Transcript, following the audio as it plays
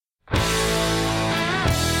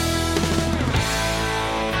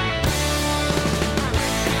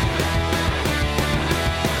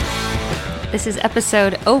This is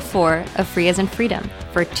episode 04 of Free as in Freedom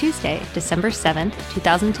for Tuesday, December 7th,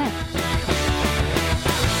 2010.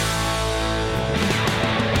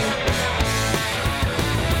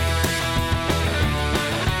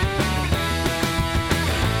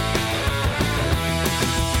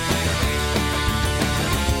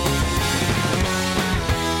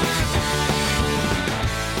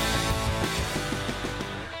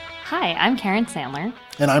 Hi, I'm Karen Sandler.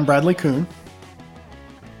 And I'm Bradley Kuhn.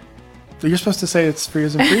 So you're supposed to say it's Free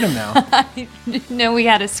as in Freedom now. No, we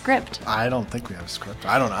had a script. I don't think we have a script.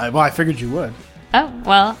 I don't know. Well, I figured you would. Oh,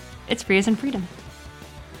 well, it's Free as in Freedom.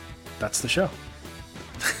 That's the show.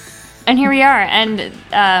 And here we are. And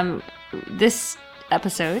this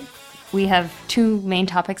episode, we have two main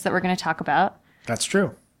topics that we're going to talk about. That's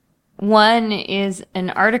true. One is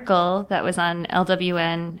an article that was on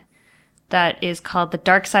LWN that is called The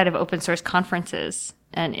Dark Side of Open Source Conferences.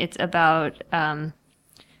 And it's about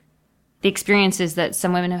the experiences that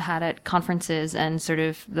some women have had at conferences and sort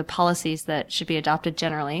of the policies that should be adopted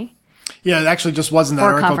generally. Yeah, it actually just wasn't that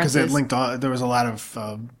For article because it conferences. linked on, there was a lot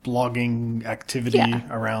of blogging activity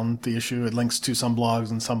around the issue. It links to some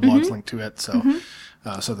blogs and some blogs link to it. So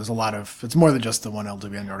so there's a lot of, it's more than just the one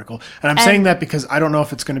LWN article. And I'm saying that because I don't know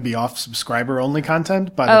if it's going to be off subscriber only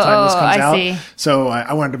content by the time this comes out. See. So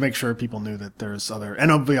I wanted to make sure people knew that there's other, and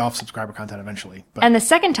it'll be off subscriber content eventually. But And the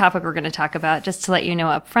second topic we're going to talk about, just to let you know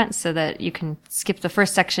up front so that you can skip the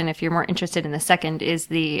first section if you're more interested in the second, is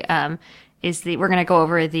we're going to go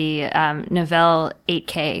over the Novell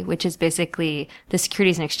 8K, which is basically the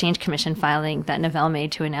Securities and Exchange Commission filing that Novell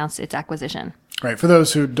made to announce its acquisition. right. For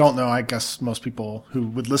those who don't know, I guess most people who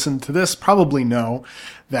would listen to this probably know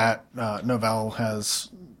that Novell has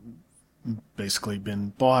basically been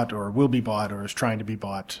bought or will be bought or is trying to be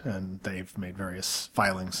bought, and they've made various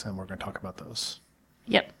filings, and we're going to talk about those.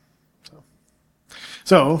 Yep.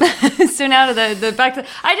 So So now to the back to,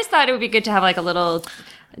 I just thought it would be good to have like a little,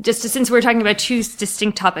 since we're talking about two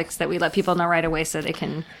distinct topics that we let people know right away so they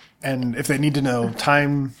can. and if they need to know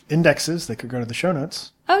time indexes, they could go to the show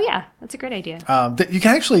notes. Oh yeah, that's a great idea. You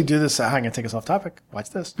can actually do this. I'm going to take us off topic.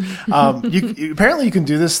 Watch this. Apparently you can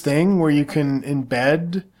do this thing where you can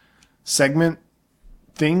embed segment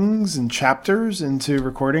things and chapters into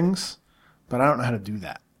recordings, but I don't know how to do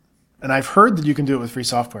that. And I've heard that you can do it with free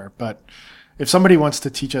software, but if somebody wants to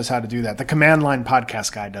teach us how to do that, the Command Line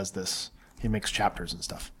Podcast guy does this. He makes chapters and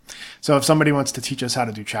stuff. So if somebody wants to teach us how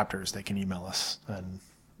to do chapters, they can email us. And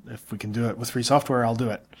if we can do it with free software, I'll do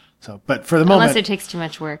it. So, but for the moment, Unless it takes too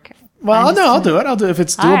much work. well, no, I'll do it. I'll do it. If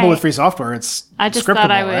it's doable right. with free software, it's I just scriptable,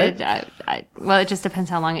 thought I right? would. Well, it just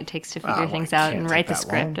depends how long it takes to figure well, things it out can't and take write the that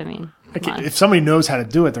script. long. I mean, Like, come on. if somebody knows how to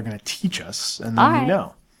do it, they're going to teach us, and then All we right.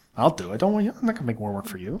 know. I'll do it. Don't worry. I'm not going to make more work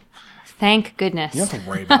for you. Thank goodness. You don't have to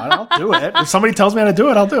worry about it. I'll do it. If somebody tells me how to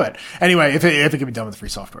do it, I'll do it. Anyway, if it can be done with free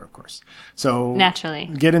software, of course. So Naturally.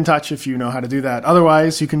 get in touch if you know how to do that.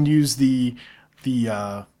 Otherwise, you can use the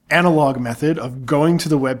analog method of going to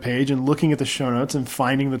the web page and looking at the show notes and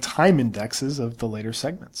finding the time indexes of the later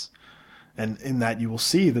segments. And in that, you will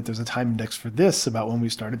see that there's a time index for this about when we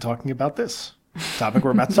started talking about this topic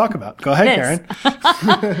we're about to talk about. Go ahead, This.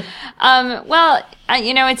 Karen. Well,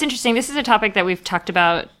 it's interesting. This is a topic that we've talked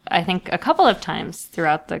about, I think, a couple of times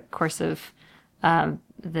throughout the course of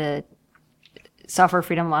the Software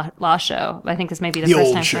Freedom Law show. I think this may be the The first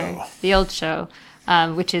old time show. for the old show,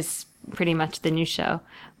 which is pretty much the new show.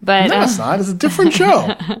 But No, it's not. It's a different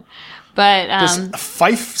show. but Does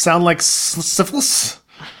Fife sound like syphilis?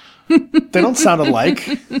 They don't sound alike.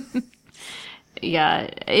 yeah,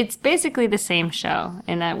 it's basically the same show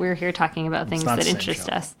in that we're here talking about things not that the same interest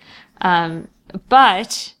show. us.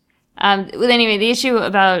 But anyway, the issue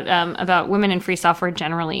about women in free software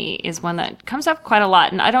generally is one that comes up quite a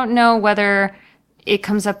lot, and I don't know whether it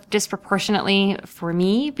comes up disproportionately for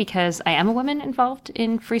me because I am a woman involved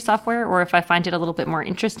in free software, or if I find it a little bit more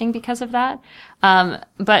interesting because of that.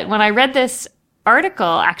 But when I read this article,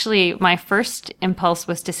 actually, my first impulse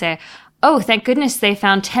was to say, oh, thank goodness they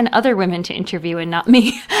found 10 other women to interview and not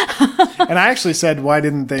me. And I actually said, why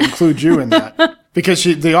didn't they include you in that? Because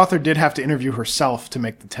the author did have to interview herself to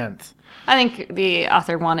make the 10th. I think the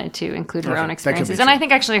author wanted to include her Okay, own that could be experiences. And true. I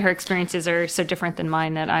think actually her experiences are so different than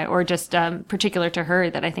mine or just particular to her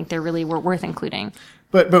that I think they really were worth including.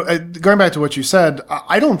 But going back to what you said,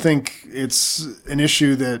 I don't think it's an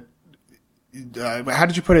issue that, how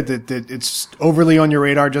did you put it, that it's overly on your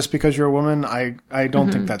radar just because you're a woman? I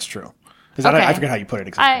don't think that's true. Is that, Okay. I forget how you put it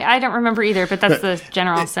exactly. I don't remember either, but that's the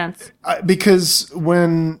general sense. Because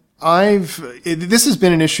when this has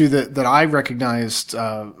been an issue that I recognized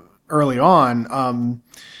early on.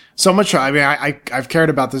 So much. I mean, I've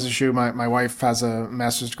cared about this issue. My wife has a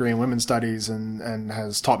master's degree in women's studies and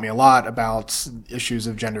has taught me a lot about issues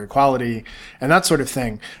of gender equality and that sort of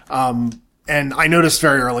thing. And I noticed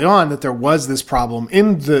very early on that there was this problem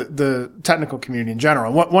in the technical community in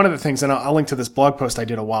general. One of the things, and I'll link to this blog post I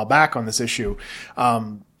did a while back on this issue.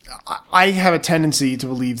 I have a tendency to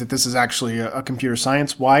believe that this is actually a computer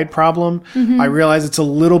science wide problem. I realize it's a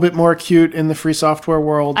little bit more acute in the free software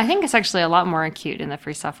world. I think it's actually a lot more acute in the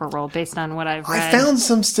free software world based on what I've read. I found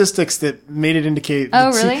some statistics that made it indicate.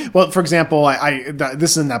 Oh, really? Well, for example,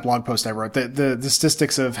 this is in that blog post I wrote. The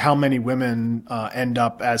statistics of how many women end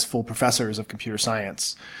up as full professors of computer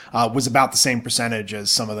science was about the same percentage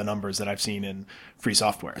as some of the numbers that I've seen in free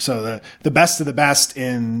software. So the best of the best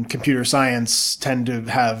in computer science tend to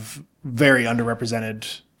have very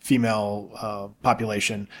underrepresented female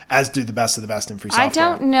population, as do the best of the best in free software. I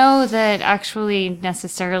don't know that actually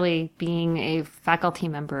necessarily being a faculty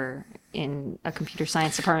member in a computer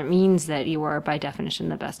science department means that you are by definition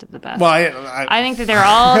the best of the best. Well, I think that there are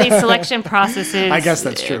all these selection processes. I guess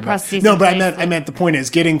that's true. But I meant the point is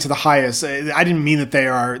getting to the highest. I didn't mean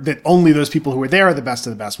that only those people who are there are the best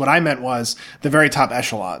of the best. What I meant was the very top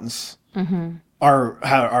echelons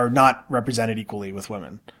are not represented equally with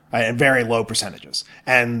women. And very low percentages,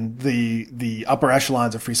 and the upper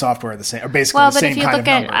echelons of free software are the same, are basically the same kind of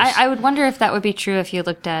numbers. I would wonder if that would be true if you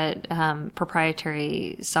looked at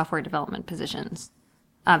proprietary software development positions,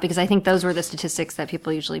 because I think those were the statistics that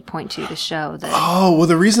people usually point to show that. Oh, well,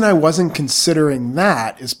 the reason I wasn't considering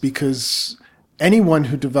that is because anyone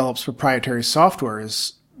who develops proprietary software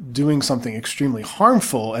is doing something extremely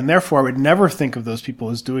harmful, and therefore I would never think of those people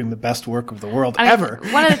as doing the best work of the world ever.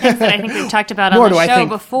 One of the things that I think we've talked about on the show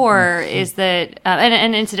before is that,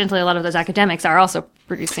 and incidentally, a lot of those academics are also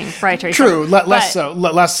producing proprietary software. True,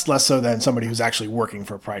 less so than somebody who's actually working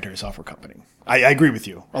for a proprietary software company. I agree with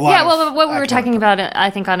you. What we were talking about, I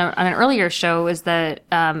think, on an earlier show was that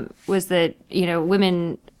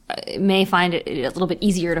women may find it a little bit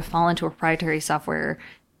easier to fall into a proprietary software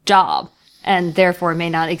job, and therefore may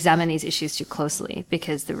not examine these issues too closely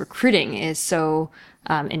because the recruiting is so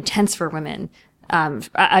intense for women.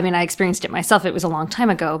 I experienced it myself. It was a long time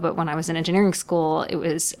ago, but when I was in engineering school, it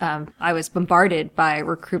was I was bombarded by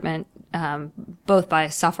recruitment, both by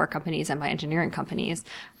software companies and by engineering companies.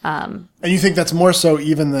 And you think that's more so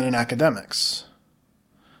even than in academics?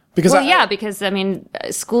 Because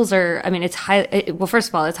schools are. It's first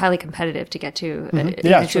of all, it's highly competitive to get to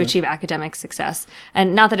to achieve academic success,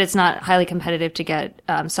 and not that it's not highly competitive to get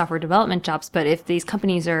software development jobs. But if these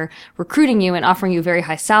companies are recruiting you and offering you a very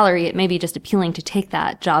high salary, it may be just appealing to take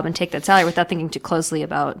that job and take that salary without thinking too closely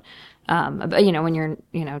about when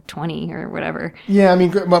you're 20 or whatever. Yeah,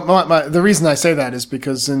 the reason I say that is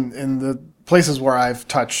because in the places where I've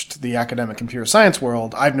touched the academic computer science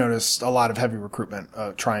world, I've noticed a lot of heavy recruitment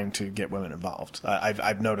trying to get women involved.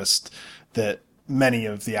 I've noticed that many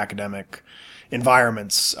of the academic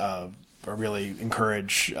environments really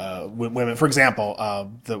encourage women. For example,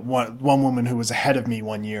 the one woman who was ahead of me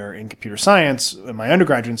one year in computer science in my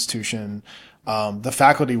undergraduate institution, the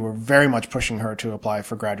faculty were very much pushing her to apply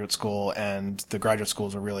for graduate school, and the graduate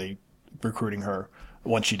schools were really recruiting her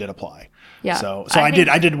once she did apply. Yeah. So I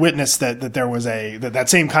did witness that there was that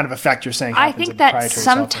same kind of effect you're saying happens. I think that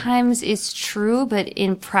sometimes is true, but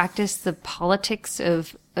in practice, the politics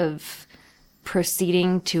of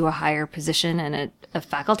proceeding to a higher position and a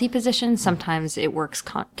faculty position, sometimes it works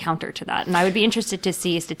counter to that. And I would be interested to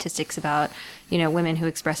see statistics about, women who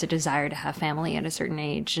express a desire to have family at a certain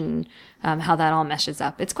age and how that all meshes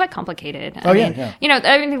up. It's quite complicated. One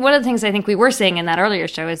of the things I think we were saying in that earlier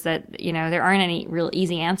show is that, there aren't any real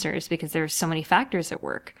easy answers because there's so many factors at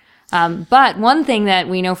work. But one thing that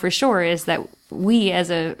we know for sure is that we as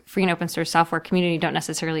a free and open source software community don't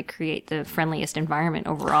necessarily create the friendliest environment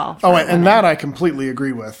overall. And that I completely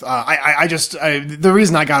agree with. The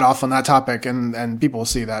reason I got off on that topic, and people will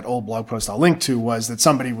see that old blog post I'll link to, was that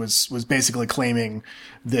somebody was basically claiming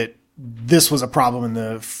that this was a problem in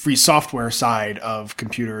the free software side of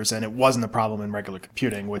computers and it wasn't a problem in regular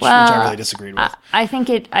computing, which I really disagreed with. I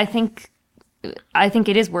think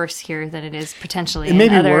it is worse here than it is potentially in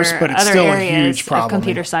other worse, but it's still a huge problem. Of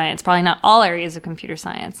computer science, probably not all areas of computer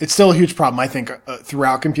science. It's still a huge problem, I think,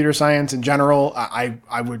 throughout computer science in general. I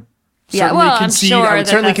would certainly concede. I would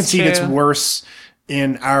certainly concede it's worse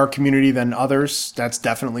in our community than others. That's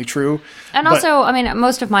definitely true. And also, I mean,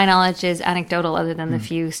 most of my knowledge is anecdotal other than the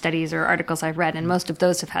few studies or articles I've read. And most of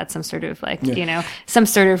those have had some sort of some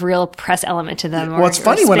sort of real press element to them. Well, it's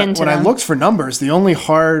funny when I looked for numbers, the only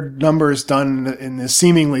hard numbers done in this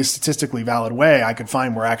seemingly statistically valid way I could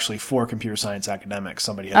find were actually for computer science academics.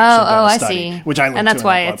 Somebody had actually done a study, I see. Which I linked to. And that's in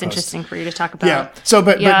why that blog it's post. interesting for you to talk about. Yeah. So,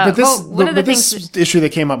 but this issue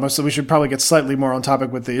that came up, so we should probably get slightly more on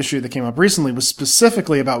topic with the issue that came up recently was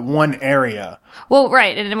specifically about one area. Well,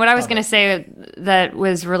 right. And what I was going to say that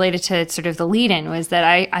was related to sort of the lead-in was that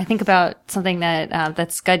I think about something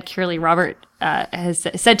that Scud Kearley Robert has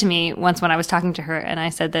said to me once when I was talking to her, and I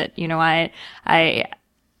said that, I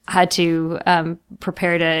had to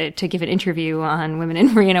prepare to give an interview on women in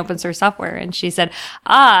free and open source software. And she said,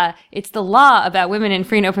 it's the law about women in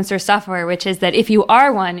free and open source software, which is that if you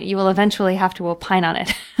are one, you will eventually have to opine on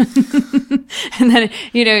it. And then,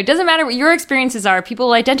 it doesn't matter what your experiences are. People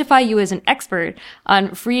will identify you as an expert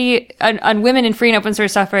on women in free and open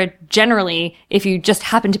source software generally if you just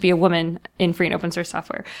happen to be a woman in free and open source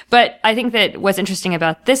software. But I think that what's interesting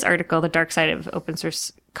about this article, The Dark Side of Open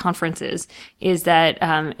Source Conferences, is that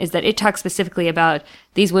it talks specifically about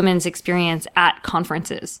these women's experience at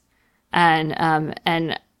conferences.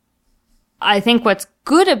 And I think what's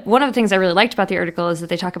good, one of the things I really liked about the article is that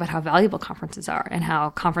they talk about how valuable conferences are and how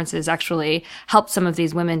conferences actually help some of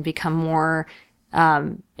these women become more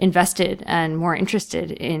invested and more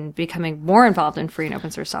interested in becoming more involved in free and open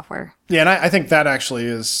source software. Yeah, and I think that actually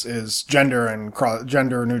is gender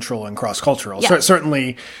neutral and cross cultural. Yeah.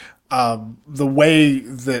 Certainly, the way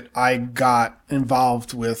that I got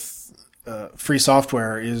involved with free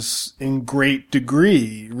software is in great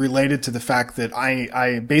degree related to the fact that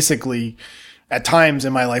I basically, at times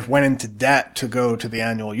in my life, went into debt to go to the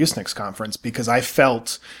annual Usenix conference because I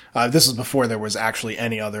felt, this was before there was actually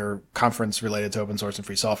any other conference related to open source and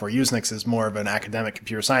free software. Usenix is more of an academic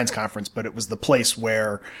computer science conference, but it was the place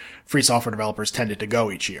where free software developers tended to go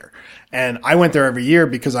each year. And I went there every year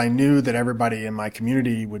because I knew that everybody in my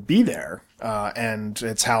community would be there. And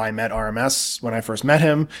it's how I met RMS when I first met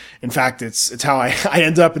him. In fact, it's how I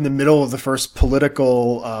ended up in the middle of the first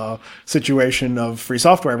political situation of free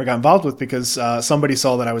software I ever got involved with because somebody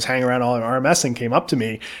saw that I was hanging around all in RMS and came up to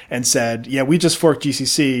me and said, yeah, we just forked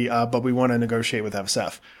GCC, but we want to negotiate with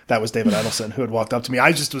FSF. That was David Edelson who had walked up to me.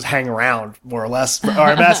 I just was hanging around more or less for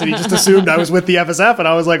RMS and he just assumed I was with the FSF and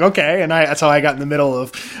I was like, okay. And that's how I got in the middle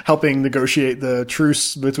of helping negotiate the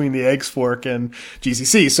truce between the Eggs fork and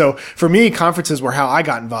GCC. So for me, conferences were how I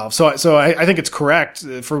got involved. So I think it's correct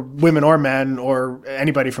for women or men or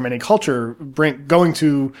anybody from any culture, going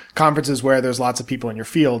to conferences where there's lots of people in your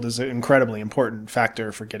field is an incredibly important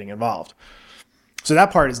factor for getting involved. So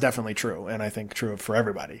that part is definitely true, and I think true for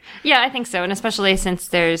everybody. Yeah, I think so, and especially since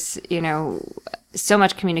there's, so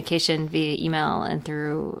much communication via email and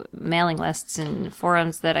through mailing lists and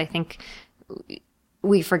forums that I think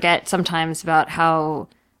we forget sometimes about how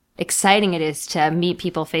exciting it is to meet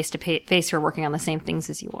people face to face who are working on the same things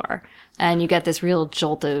as you are. And you get this real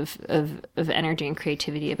jolt of energy and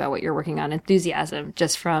creativity about what you're working on, enthusiasm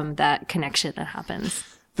just from that connection that happens.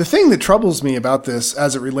 The thing that troubles me about this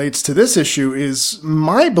as it relates to this issue is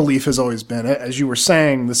my belief has always been, as you were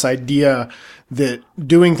saying, this idea that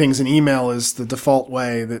doing things in email is the default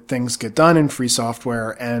way that things get done in free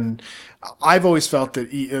software. And I've always felt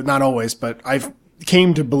that, not always, but I've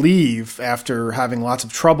came to believe after having lots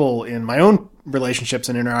of trouble in my own relationships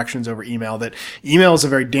and interactions over email that email is a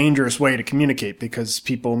very dangerous way to communicate because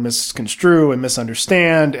people misconstrue and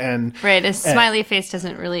misunderstand and right, a smiley face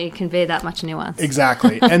doesn't really convey that much nuance.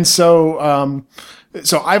 Exactly. And so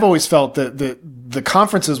I've always felt that the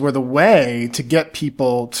conferences were the way to get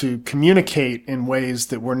people to communicate in ways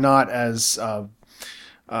that were not as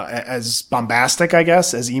bombastic, I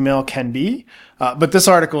guess, as email can be. But this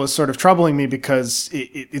article is sort of troubling me because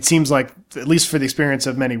it seems like, at least for the experience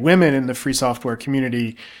of many women in the free software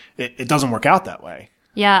community, it doesn't work out that way.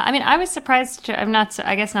 Yeah. I mean, I was surprised.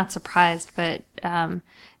 I guess not surprised, but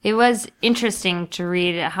it was interesting to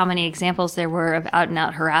read how many examples there were of out and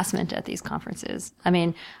out harassment at these conferences. I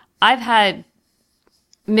mean, I've had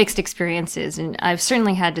mixed experiences and I've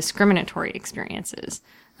certainly had discriminatory experiences.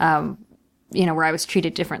 Where I was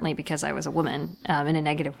treated differently because I was a woman in a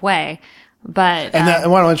negative way. But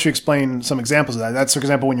and why don't you explain some examples of that? That's, for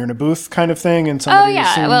example, when you're in a booth kind of thing, and somebody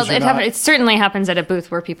assumes you're not. It certainly happens at a booth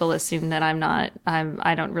where people assume that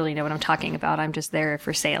I don't really know what I'm talking about. I'm just there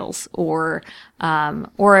for sales, or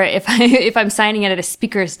if I'm signing in at a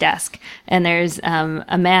speaker's desk and there's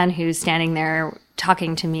a man who's standing there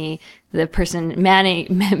talking to me the person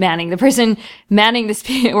the person manning the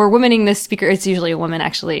speaker or womaning the speaker, it's usually a woman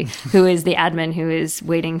actually, who is the admin who is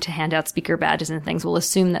waiting to hand out speaker badges and things, will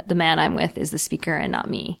assume that the man I'm with is the speaker and not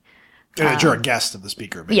me. That you're a guest of the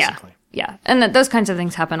speaker, basically. Yeah. And those kinds of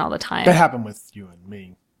things happen all the time. That happened with you and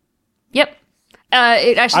me. Yep.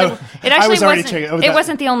 It actually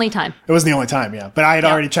wasn't the only time. It wasn't the only time, yeah. But I had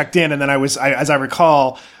already checked in, and then as I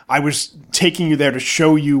recall, I was taking you there to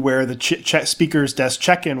show you where the speaker's desk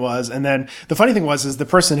check-in was. And then the funny thing is the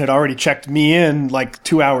person had already checked me in like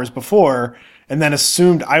 2 hours before, and then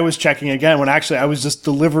assumed I was checking again when actually I was just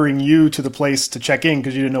delivering you to the place to check in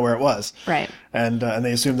because you didn't know where it was. Right. And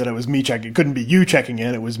they assumed that it was me checking. It couldn't be you checking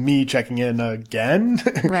in. It was me checking in again.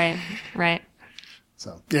 Right.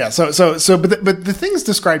 So but the things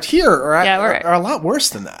described here are a lot worse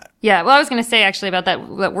than that. Yeah, well, I was going to say actually about that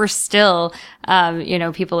we're still,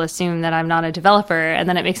 people assume that I'm not a developer, and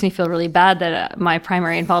then it makes me feel really bad that my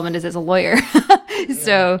primary involvement is as a lawyer.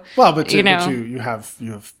 So, well, but you have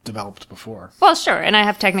developed before. Well, sure, and I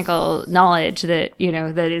have technical knowledge that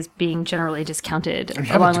that is being generally discounted. And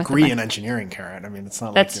you have a degree in engineering, Karen. I mean, it's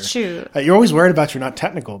not that's like true. You're always worried about you're not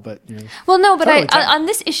technical, but you're well, no, but totally on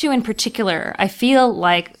this issue in particular, I feel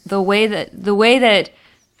like the way that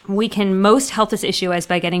we can most help this issue is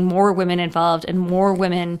by getting more women involved and more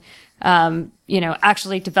women,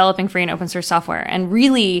 actually developing free and open source software. And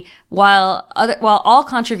really, while all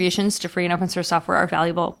contributions to free and open source software are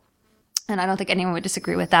valuable, and I don't think anyone would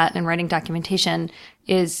disagree with that, and writing documentation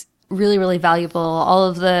is really, really valuable. All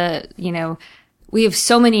of the, we have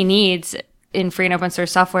so many needs in free and open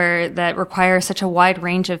source software that require such a wide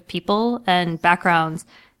range of people and backgrounds.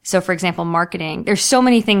 So, for example, marketing. There's so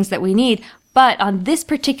many things that we need. But on this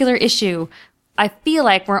particular issue, I feel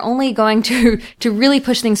like we're only going to really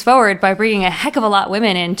push things forward by bringing a heck of a lot of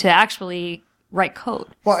women in to actually write code.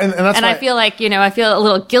 Well, and that's and I feel like, I feel a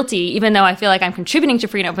little guilty, even though I feel like I'm contributing to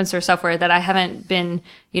free and open source software, that I haven't been,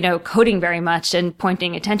 coding very much and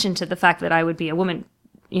pointing attention to the fact that I would be a woman,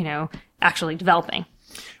 actually developing.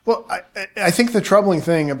 Well, I think the troubling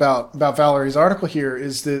thing about Valerie's article here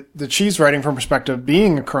is that she's writing from perspective of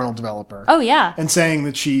being a kernel developer. Oh yeah, and saying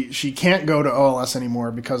that she can't go to OLS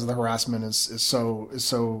anymore because the harassment is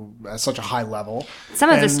at such a high level. Some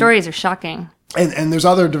of the stories are shocking. And there's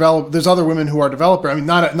other women who are developer. I mean,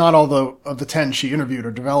 not all of the 10 she interviewed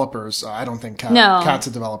are developers. I don't think Kat's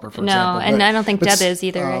a developer, for example. No, and I don't think Deb is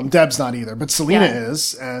either. Right? Deb's not either, but Selena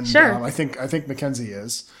is, and sure. I think Mackenzie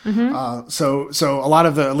is. Mm-hmm. So a lot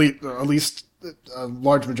of the elite, at least a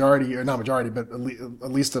large majority, or not majority, but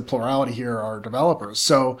at least a plurality here are developers.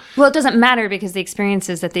 So, well, it doesn't matter because the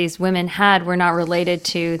experiences that these women had were not related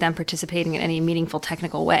to them participating in any meaningful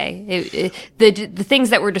technical way. The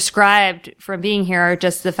things that were described from being here are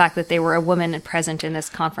just the fact that they were a woman present in this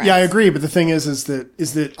conference. Yeah, I agree. But the thing is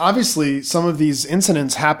that obviously some of these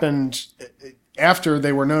incidents happened after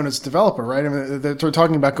they were known as developer, right? I mean, they're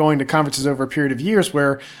talking about going to conferences over a period of years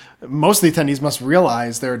where most of the attendees must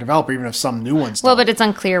realize they're a developer, even if some new ones don't. Well, but it's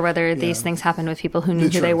unclear whether these things happened with people who knew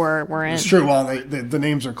who they weren't. It's true. Well, the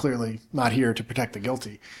names are clearly not here to protect the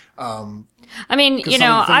guilty. I mean,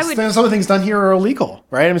 some of the things done here are illegal,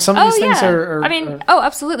 right? I mean, some of these things are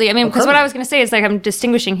absolutely. I mean, because what I was going to say is like I'm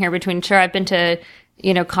distinguishing here between, sure, I've been to,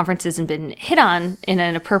 conferences and been hit on in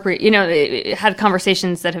an appropriate, had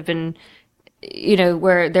conversations that have been,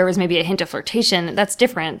 where there was maybe a hint of flirtation. That's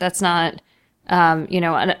different. That's not,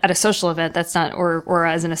 at a social event, that's not, or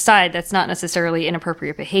as an aside, that's not necessarily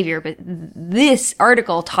inappropriate behavior. But this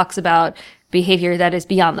article talks about behavior that is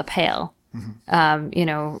beyond the pale.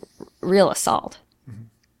 Mm-hmm. Real assault. Mm-hmm.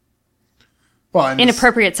 Well,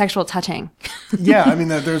 inappropriate sexual touching. Yeah, I mean,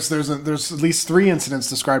 there's at least 3 incidents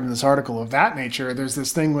described in this article of that nature. There's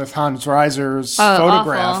this thing with Hans Reiser's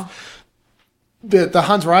photograph. Awful. The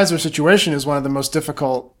Hans Reiser situation is one of the most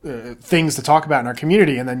difficult things to talk about in our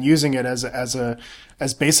community, and then using it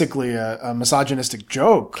as basically a misogynistic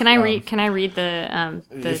joke. Can I read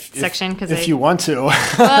the section? If you want to.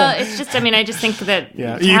 Well, it's just. I mean, I just think that you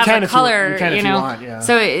have a color. You can if you want. Yeah.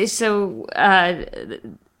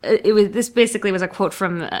 It was. This basically was a quote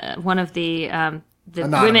from one of the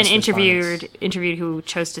women interviewed who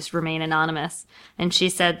chose to remain anonymous, and she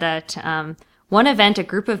said that. One event, a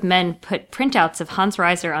group of men put printouts of Hans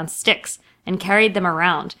Reiser on sticks and carried them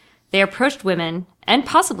around. They approached women, and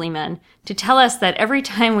possibly men, to tell us that every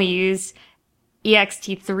time we use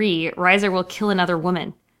ext3, Reiser will kill another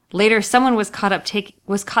woman. Later, someone was caught taking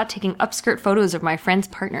upskirt photos of my friend's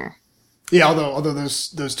partner. Yeah, although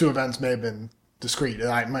those 2 events may have been discrete,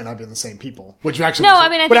 it might not have been the same people, which actually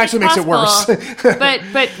makes it worse.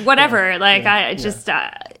 but whatever,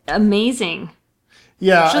 amazing.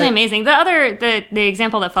 Yeah. It's really amazing. The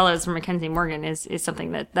example that follows from Mackenzie Morgan is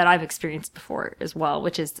something that I've experienced before as well,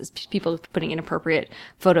 which is people putting inappropriate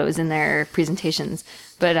photos in their presentations.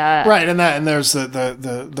 But right, and there's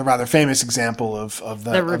the rather famous example of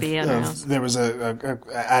the Ruby on Rails. There was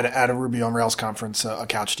at a Ruby on Rails conference a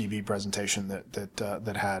CouchDB presentation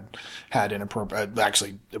that had inappropriate.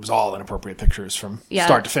 Actually, it was all inappropriate pictures from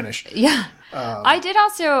start to finish. Yeah. I did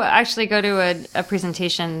also actually go to a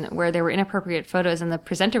presentation where there were inappropriate photos, and the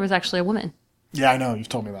presenter was actually a woman. Yeah, I know. You've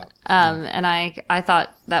told me that. And I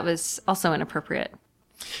thought that was also inappropriate.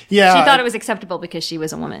 Yeah, she thought it was acceptable because she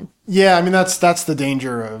was a woman. Yeah, I mean that's the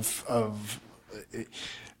danger of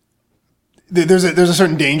there's a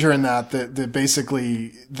certain danger in that basically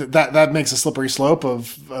that makes a slippery slope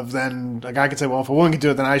of then a guy could say, well, if a woman can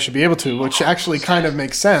do it, then I should be able to, which actually kind of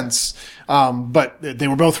makes sense. But they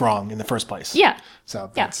were both wrong in the first place. Yeah.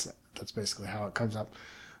 So that's basically how it comes up.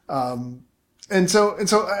 And so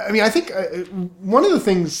I mean I think one of the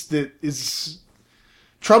things that is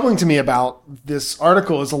troubling to me about this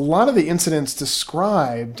article is a lot of the incidents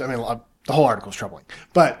described. I mean, the whole article is troubling,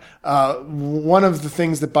 but one of the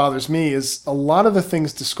things that bothers me is a lot of the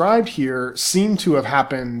things described here seem to have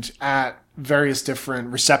happened at various different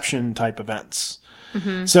reception type events.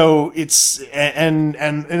 Mm-hmm. So it's and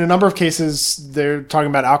in a number of cases they're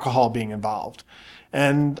talking about alcohol being involved.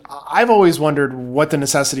 And I've always wondered what the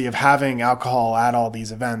necessity of having alcohol at all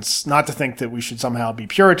these events, not to think that we should somehow be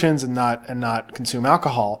Puritans and not consume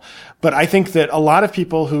alcohol. But I think that a lot of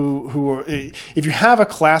people who are, if you have a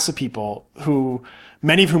class of people who,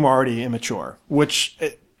 many of whom are already immature, which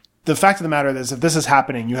the fact of the matter is if this is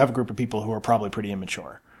happening, you have a group of people who are probably pretty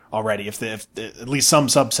immature already, if at least some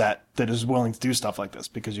subset that is willing to do stuff like this,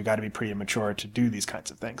 because you got to be pretty immature to do these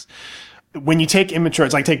kinds of things. When you take immature,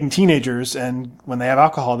 it's like taking teenagers, and when they have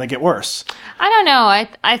alcohol, they get worse. I don't know.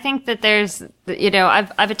 I think that there's,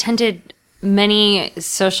 I've attended many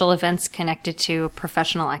social events connected to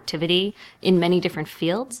professional activity in many different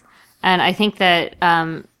fields. And I think that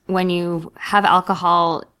when you have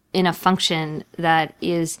alcohol in a function that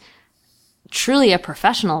is truly a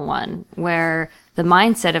professional one, where the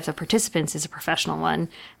mindset of the participants is a professional one.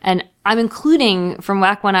 And I'm including from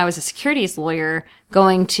back when I was a securities lawyer,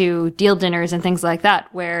 going to deal dinners and things like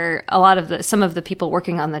that, where some of the people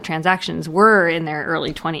working on the transactions were in their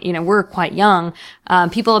early 20s, were quite young.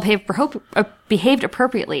 People behaved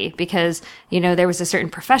appropriately because, there was a certain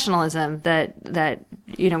professionalism that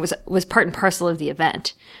was part and parcel of the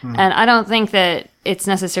event. Hmm. And I don't think that it's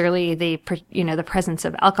necessarily the presence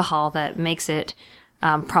of alcohol that makes it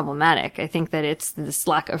problematic. I think that it's this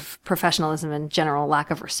lack of professionalism and general lack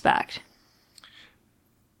of respect.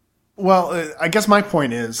 Well, I guess my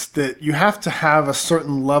point is that you have to have a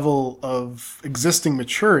certain level of existing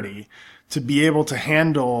maturity to be able to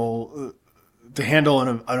handle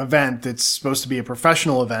an event that's supposed to be a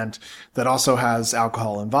professional event that also has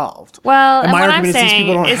alcohol involved. Well, and what I'm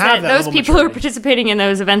saying is that those people who are participating in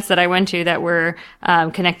those events that I went to that were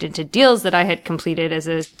connected to deals that I had completed as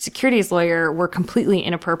a securities lawyer were completely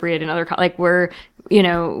inappropriate and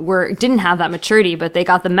didn't have that maturity, but they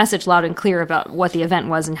got the message loud and clear about what the event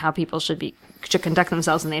was and how people should conduct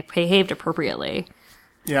themselves, and they behaved appropriately.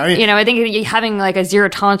 Yeah, I think having like a zero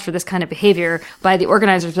tolerance for this kind of behavior by the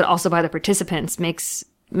organizers, but also by the participants makes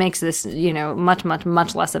this, much, much,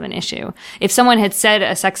 much less of an issue. If someone had said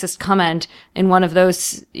a sexist comment in one of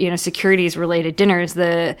those, securities related dinners,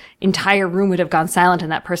 the entire room would have gone silent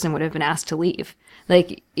and that person would have been asked to leave.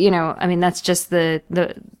 That's just the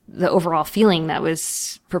overall feeling that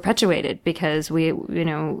was perpetuated because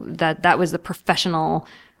that was the professional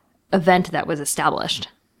event that was established.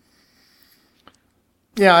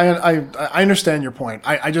 Yeah, I understand your point.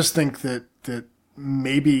 I just think that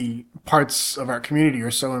maybe parts of our community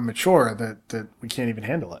are so immature that we can't even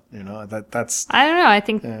handle it. That's. I don't know. I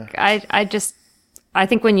think I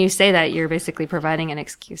think when you say that, you're basically providing an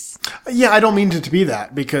excuse. Yeah, I don't mean it to be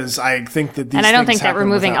that because I think that these. And I don't think that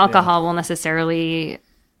removing alcohol will necessarily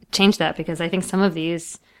change that because I think some of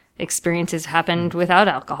these experiences happened without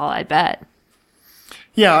alcohol. I bet.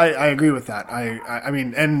 Yeah, I agree with that. I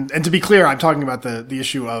mean, and to be clear, I'm talking about the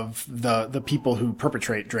issue of the people who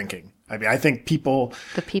perpetrate drinking. I mean, I think the people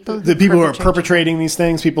who are perpetrating these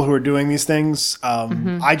things, people who are doing these things.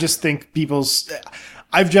 I just think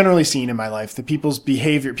I've generally seen in my life that people's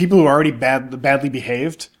behavior, people who are already badly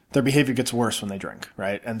behaved, their behavior gets worse when they drink,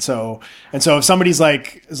 right? And so if somebody's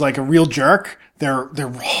is like a real jerk, they're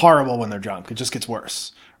horrible when they're drunk. It just gets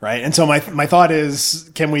worse. right? And so my thought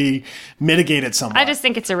is, can we mitigate it somewhat? I just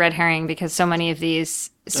think it's a red herring because so many of these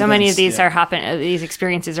these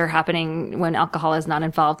experiences are happening when alcohol is not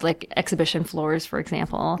involved, like exhibition floors, for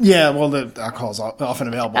example. Yeah, well, the alcohol is often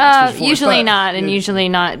available. Usually not.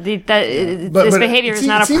 This behavior is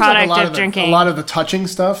not a product of drinking. A lot of the touching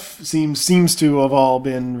stuff seems to have all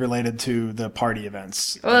been related to the party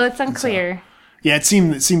events. Well, it's unclear. Yeah, it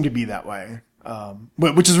seemed to be that way.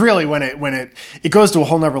 Which is really when it goes to a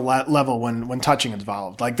whole nother level when touching is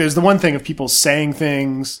involved. Like, there's the one thing of people saying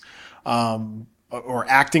things, or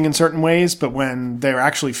acting in certain ways, but when they're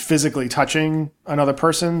actually physically touching another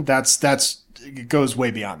person, it goes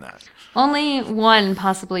way beyond that. Only one,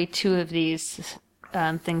 possibly two of these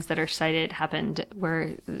things that are cited happened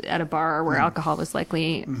were at a bar where alcohol was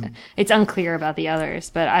likely. It's unclear about the others,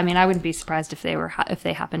 but I mean, I wouldn't be surprised if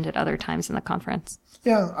they happened at other times in the conference.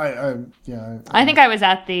 Yeah, I think I was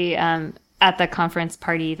at the conference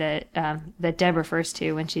party that Deb refers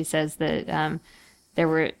to when she says that there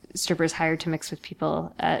were strippers hired to mix with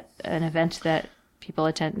people at an event that people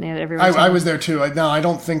attend. I was there too. I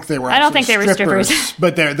don't think they were. I don't think they were strippers,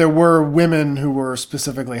 but there were women who were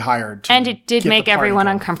specifically hired to. And it did make everyone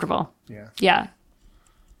uncomfortable. Yeah.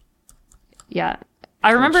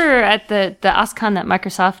 I remember at the OSCON that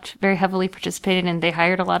Microsoft very heavily participated in. They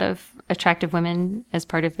hired a lot of attractive women as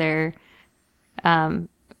part of their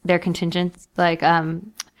contingents, like.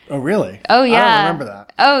 Oh, really? Oh, yeah. I don't remember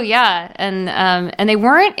that. Oh, yeah. And they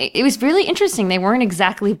weren't, it was really interesting. They weren't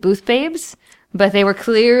exactly booth babes, but they were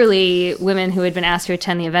clearly women who had been asked to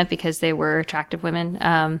attend the event because they were attractive women.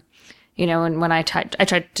 And when I tried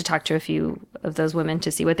to talk to a few of those women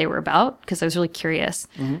to see what they were about, because I was really curious.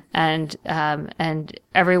 And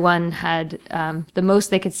everyone had, the most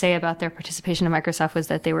they could say about their participation in Microsoft was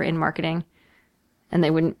that they were in marketing and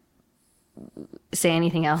they wouldn't say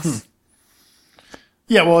anything else.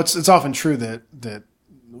 Yeah, well, it's often true that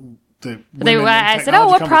I said, "Oh,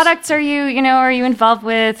 what products are you involved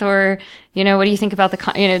with, or what do you think about the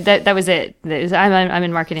that was it. I'm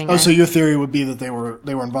in marketing." Oh, so your theory would be that they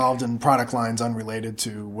were involved in product lines unrelated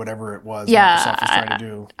to whatever it was Microsoft was trying to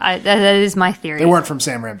do. That is my theory. They weren't from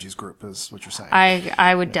Sam Ramsey's group, is what you're saying.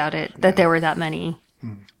 I would doubt it that there were that many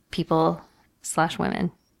people /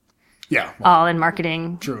 women. Yeah, all in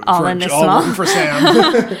marketing. True. All in this small. For Sam.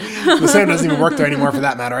 Sam doesn't even work there anymore for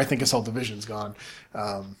that matter. I think his whole division's gone.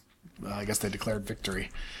 I guess they declared victory.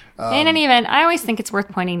 In any event, I always think it's worth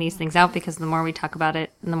pointing these things out because the more we talk about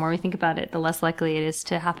it and the more we think about it, the less likely it is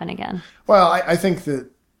to happen again. Well, I think that...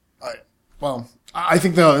 I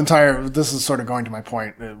think this is sort of going to my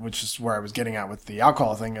point, which is where I was getting at with the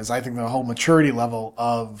alcohol thing, is I think the whole maturity level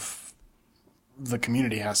of the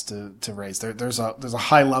community has to raise. There's a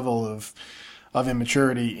high level of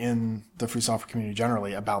immaturity in the free software community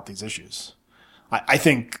generally about these issues. I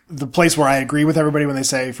think the place where I agree with everybody when they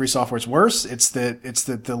say free software is worse, it's that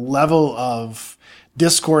the level of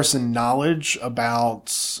discourse and knowledge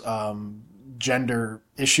about gender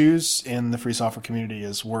issues in the free software community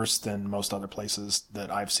is worse than most other places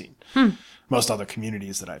that I've seen. Most other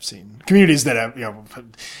communities that I've seen. Communities that have,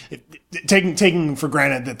 taking for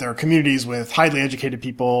granted that there are communities with highly educated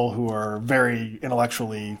people who are very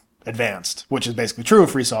intellectually advanced, which is basically true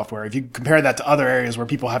of free software. If you compare that to other areas where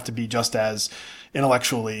people have to be just as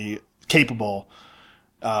intellectually capable,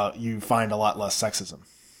 you find a lot less sexism.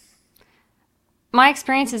 My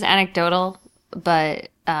experience is anecdotal, but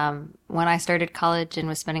when I started college and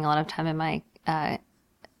was spending a lot of time in my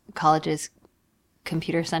college's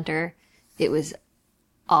computer center, it was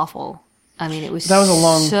awful. I mean, it was that was a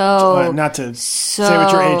long not to say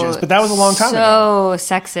what your age is, but that was a long time ago.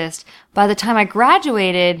 So sexist. By the time I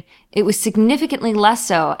graduated, it was significantly less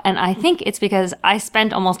so, and I think it's because I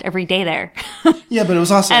spent almost every day there. Yeah, but it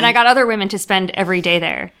was also and I got other women to spend every day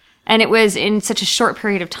there, and it was in such a short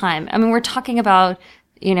period of time. I mean, we're talking about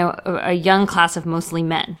a young class of mostly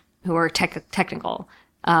men who are technical.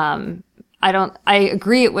 I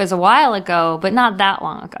agree it was a while ago, but not that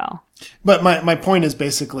long ago. But my point is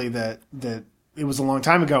basically that it was a long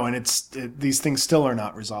time ago, and these things still are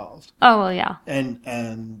not resolved. Oh, well, yeah.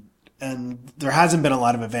 And there hasn't been a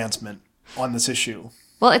lot of advancement on this issue.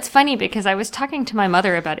 Well, it's funny because I was talking to my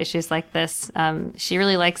mother about issues like this. She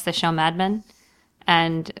really likes the show Mad Men.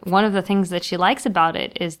 And one of the things that she likes about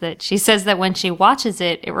it is that she says that when she watches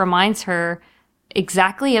it, it reminds her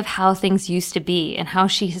exactly of how things used to be and how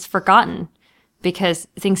she has forgotten because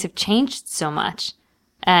things have changed so much.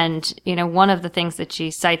 And, one of the things that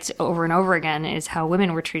she cites over and over again is how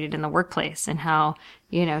women were treated in the workplace and how,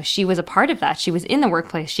 she was a part of that. She was in the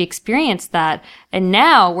workplace. She experienced that. And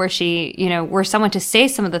now were she, were someone to say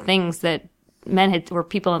some of the things that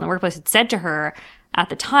people in the workplace had said to her, at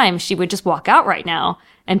the time, she would just walk out right now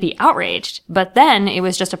and be outraged. But then it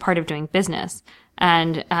was just a part of doing business.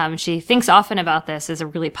 And she thinks often about this as a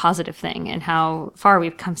really positive thing and how far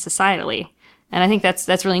we've come societally. And I think that's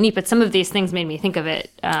really neat. But some of these things made me think of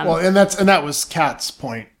it. Well, and that was Kat's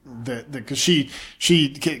point, because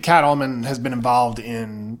Kat Allman has been involved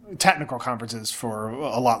in technical conferences for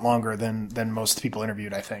a lot longer than most people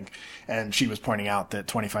interviewed, I think. And she was pointing out that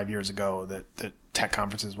 25 years ago that tech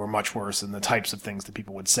conferences were much worse, and the types of things that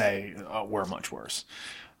people would say were much worse.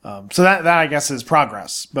 So that I guess is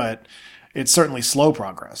progress, but it's certainly slow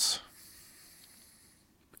progress.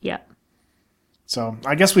 Yeah. So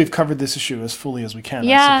I guess we've covered this issue as fully as we can,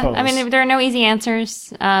 yeah, I suppose. I mean, there are no easy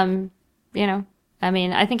answers. I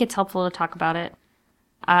think it's helpful to talk about it.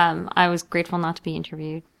 I was grateful not to be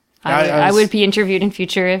interviewed. I would be interviewed in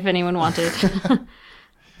future if anyone wanted.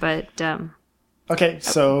 But okay,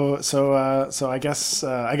 so I guess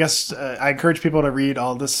I encourage people to read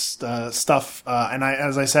all this stuff. And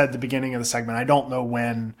as I said at the beginning of the segment, I don't know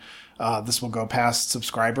when this will go past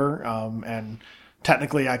subscriber. And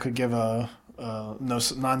technically, I could give a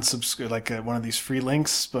non-subscribe, like one of these free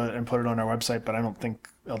links, and put it on our website. But I don't think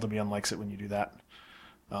LWN likes it when you do that.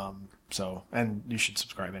 And you should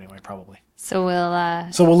subscribe anyway, probably. So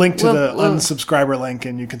we'll link to the unsubscriber link,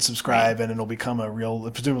 and you can subscribe, right. And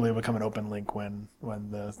it'll presumably become an open link when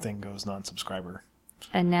the thing goes non-subscriber.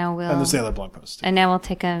 And there's the other blog post. And now we'll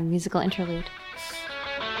take a musical interlude.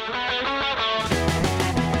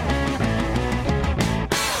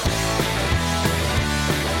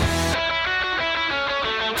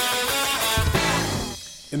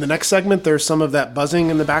 In the next segment, there's some of that buzzing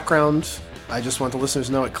in the background. I just want the listeners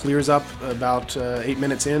to know it clears up about 8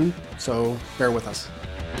 minutes in, so bear with us.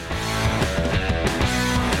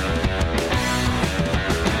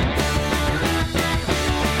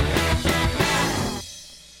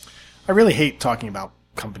 I really hate talking about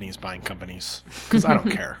companies buying companies, because I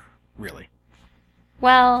don't care, really.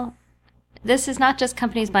 Well, this is not just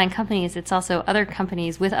companies buying companies, it's also other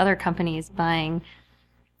companies with other companies buying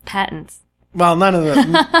patents. Well, none of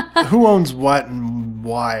the who owns what and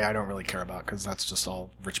why I don't really care about, because that's just all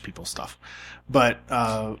rich people stuff. But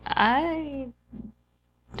I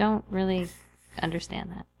don't really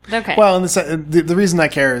understand that. Okay. Well, the reason I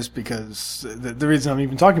care is because the reason I'm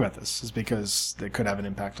even talking about this is because they could have an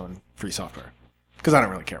impact on free software. Because I don't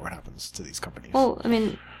really care what happens to these companies. Well, I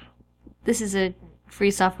mean, this is a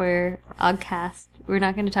free software oddcast. We're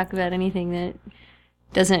not going to talk about anything that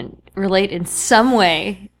doesn't relate in some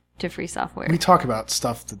way to free software. We talk about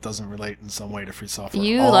stuff that doesn't relate in some way to free software.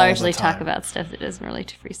 You largely talk about stuff that doesn't relate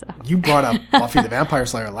to free software. You brought up Buffy the Vampire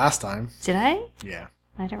Slayer last time. Did I? Yeah.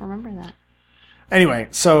 I don't remember that. Anyway,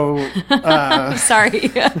 so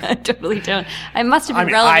sorry, I totally don't. I must have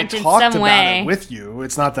been relevant in some way. I talked about it with you.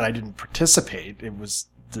 It's not that I didn't participate. It was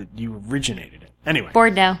that you originated it. Anyway.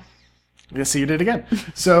 Bored now. Yeah, see, you did again.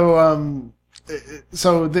 So,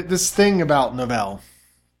 this thing about Novell.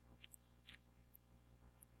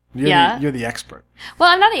 You're the expert.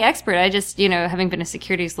 Well, I'm not the expert. I just, having been a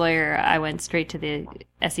securities lawyer, I went straight to the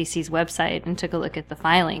SEC's website and took a look at the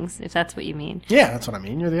filings, if that's what you mean. Yeah, that's what I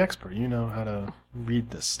mean. You're the expert. You know how to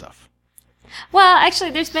read this stuff. Well,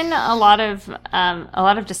 actually, there's been a lot of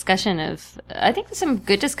discussion I think there's some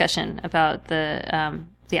good discussion about the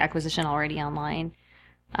acquisition already online.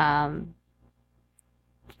 For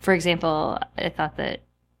example, I thought that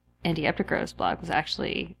Andy Eptigrove's blog was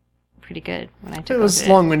actually pretty good when I took it. Was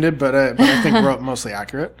long-winded, but I think mostly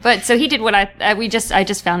accurate. But so he did what I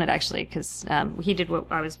just found it actually, because he did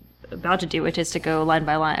what I was about to do, which is to go line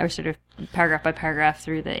by line or sort of paragraph by paragraph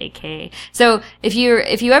through the 8K. So if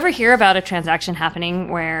you ever hear about a transaction happening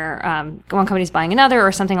where one company's buying another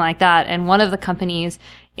or something like that, and one of the companies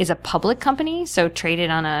is a public company, so traded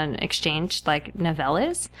on an exchange like Novell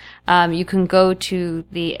is, you can go to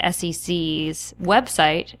the SEC's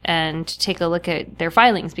website and take a look at their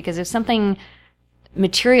filings, because if something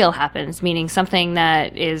material happens, meaning something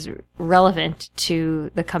that is relevant to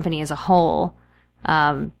the company as a whole,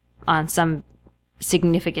 on some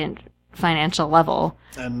significant financial level.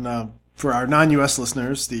 And for our non-U.S.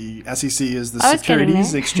 listeners, the SEC is the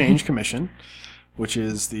Securities Exchange Commission, which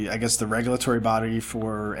is the regulatory body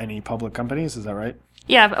for any public companies. Is that right?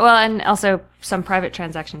 Yeah, well, and also some private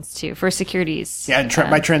transactions too for securities. Yeah,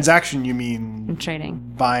 and by transaction you mean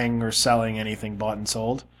trading, buying or selling anything bought and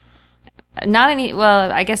sold. Not any.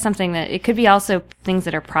 Well, I guess something that it could be also things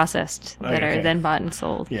that are processed that are then bought and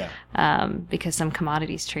sold. Yeah. Because some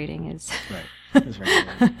commodities trading is right. That's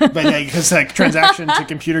right. But because transaction to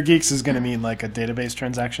computer geeks is going to mean like a database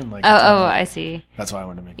transaction. Like I see. That's why I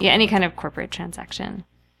wanted to make. Yeah, any kind of corporate transaction.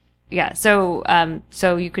 Yeah. So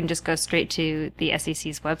you can just go straight to the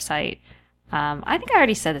SEC's website. I think I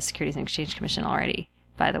already said the Securities and Exchange Commission already,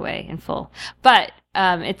 by the way, in full. But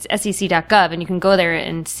it's sec.gov, and you can go there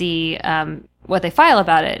and see what they file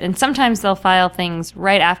about it. And sometimes they'll file things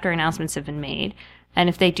right after announcements have been made. And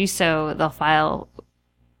if they do so, they'll file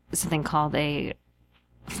something called a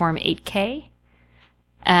Form 8K.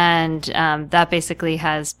 And that basically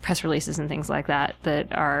has press releases and things like that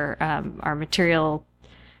are material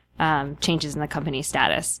changes in the company's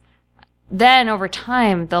status. Then over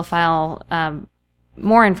time, they'll file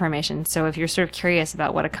more information. So if you're sort of curious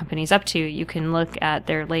about what a company's up to, you can look at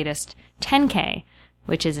their latest 10K,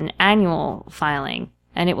 which is an annual filing,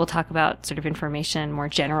 and it will talk about sort of information more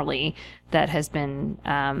generally that has been,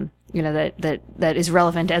 that is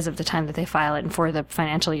relevant as of the time that they file it and for the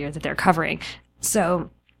financial year that they're covering. So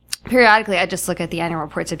periodically, I just look at the annual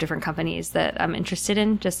reports of different companies that I'm interested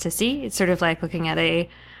in just to see. It's sort of like looking at a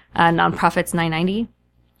nonprofit's 990.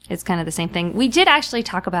 It's kind of the same thing. We did actually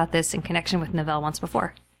talk about this in connection with Novell once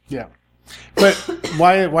before. Yeah. But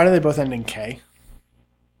why do they both end in K?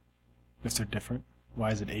 If they're different? Why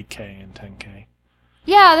is it 8K and 10K?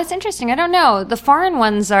 Yeah, that's interesting. I don't know. The foreign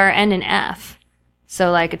ones are end in F.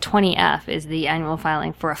 So like a 20F is the annual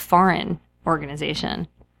filing for a foreign organization.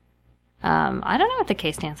 I don't know what the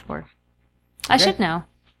K stands for. Okay. I should know.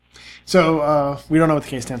 So we don't know what the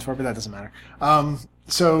K stands for, but that doesn't matter.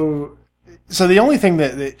 So the only thing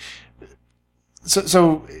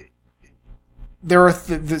so there are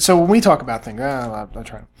so when we talk about things, I'll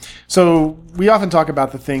try. So we often talk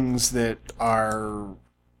about the things that are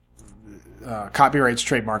copyrights,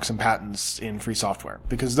 trademarks, and patents in free software,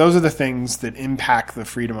 because those are the things that impact the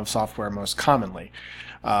freedom of software most commonly,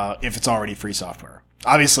 if it's already free software.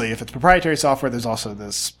 Obviously, if it's proprietary software, there's also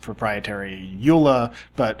this proprietary EULA,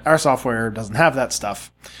 but our software doesn't have that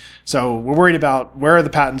stuff. So we're worried about where are the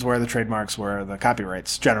patents, where are the trademarks, where are the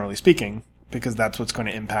copyrights, generally speaking, because that's what's going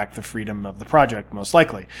to impact the freedom of the project most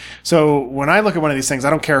likely. So when I look at one of these things, I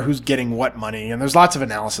don't care who's getting what money, and there's lots of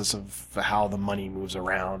analysis of how the money moves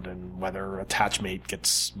around and whether Attachmate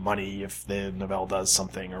gets money if the Novell does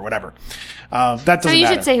something or whatever. That doesn't matter. So you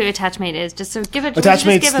should say who Attachmate is, just so give a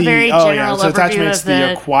Attachmate's very general so overview Attachmate's of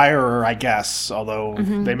the acquirer, I guess, although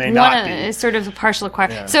they may not be. It's sort of a partial acquirer.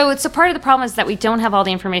 Yeah. So it's a part of the problem is that we don't have all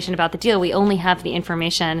the information about the deal. We only have the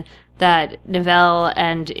information that Novell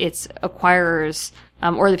and its acquirers,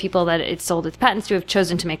 or the people that it sold its patents to, have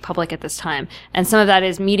chosen to make public at this time. And some of that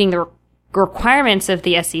is meeting the requirements of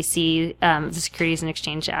the SEC, the Securities and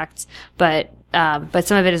Exchange Acts, but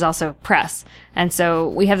some of it is also press. And so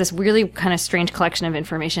we have this really kind of strange collection of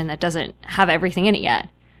information that doesn't have everything in it yet.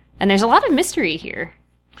 And there's a lot of mystery here.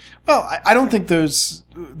 Well, I don't think there's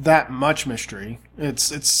that much mystery.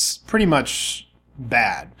 It's pretty much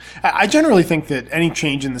bad. I generally think that any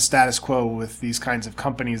change in the status quo with these kinds of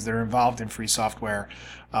companies that are involved in free software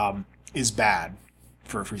is bad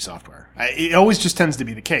for free software. It always just tends to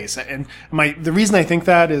be the case. And the reason I think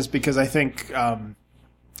that is because I think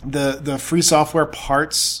the free software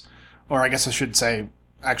parts, or I guess I should say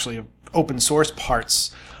actually open source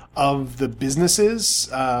parts of the businesses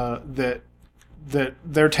that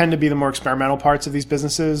there tend to be the more experimental parts of these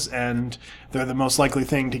businesses, and they're the most likely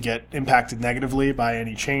thing to get impacted negatively by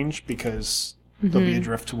any change because there'll be a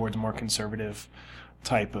drift towards a more conservative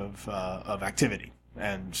type of activity.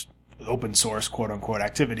 And open source, quote unquote,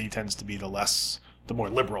 activity tends to be the more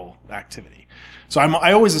liberal activity. So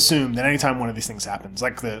I always assume that anytime one of these things happens,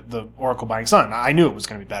 like the Oracle buying Sun, I knew it was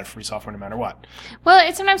going to be bad for free software no matter what. Well,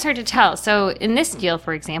 it's sometimes hard to tell. So in this deal,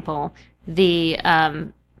 for example, the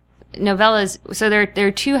Novella's, so there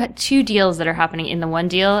are two deals that are happening in the one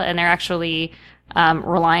deal, and they're actually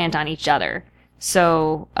reliant on each other.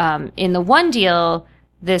 So in the one deal,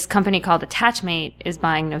 this company called Attachmate is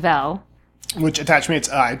buying Novell. Which Attachmate's,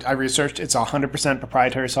 I researched, it's a 100%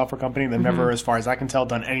 proprietary software company. They've never, as far as I can tell,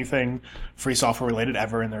 done anything free software related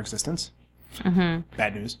ever in their existence.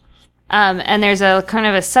 Bad news. And there's a kind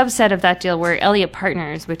of a subset of that deal where Elliott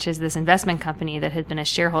Partners, which is this investment company that had been a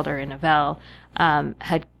shareholder in Novell,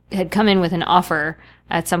 had come in with an offer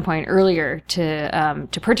at some point earlier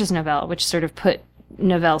to purchase Novell, which sort of put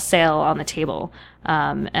Novell's sale on the table.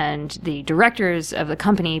 And the directors of the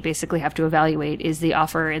company basically have to evaluate, is the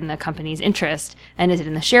offer in the company's interest, and is it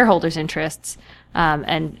in the shareholders' interests,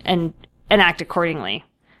 and act accordingly.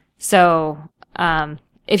 So,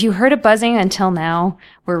 if you heard a buzzing until now,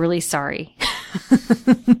 we're really sorry.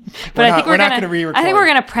 But I think we're not going to re-record. I think we're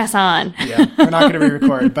going to press on. Yeah, we're not going to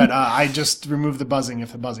re-record, but I just removed the buzzing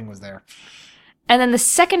if the buzzing was there. And then the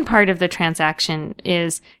second part of the transaction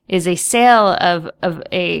is a sale of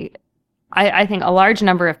a I think, a large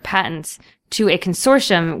number of patents to a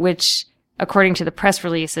consortium, which, according to the press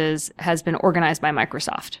releases, has been organized by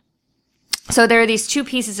Microsoft. So there are these two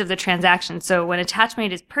pieces of the transaction. So when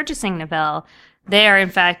Attachmate is purchasing Novell, they are in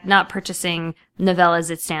fact not purchasing Novell as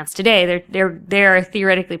it stands today. They're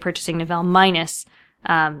theoretically purchasing Novell minus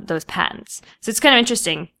those patents. So it's kind of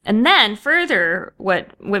interesting. And then further,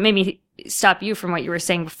 what made me stop you from what you were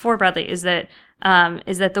saying before, Bradley, is that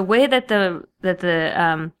the way that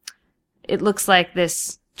it looks like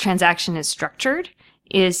this transaction is structured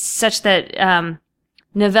is such that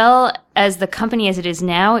Novell, as the company as it is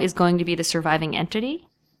now, is going to be the surviving entity,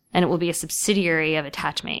 and it will be a subsidiary of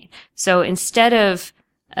Attachmate. So instead of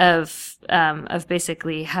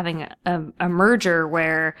basically having a merger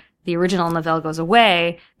where the original Novell goes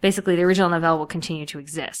away, basically the original Novell will continue to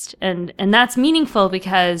exist. And that's meaningful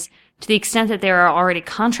because to the extent that there are already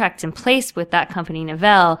contracts in place with that company,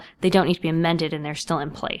 Novell, they don't need to be amended and they're still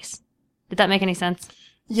in place. Did that make any sense?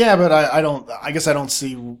 Yeah, but I guess I don't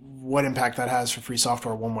see what impact that has for free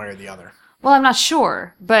software one way or the other. Well, I'm not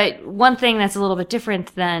sure, but one thing that's a little bit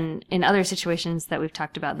different than in other situations that we've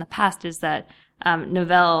talked about in the past is that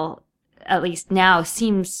Novell, at least now,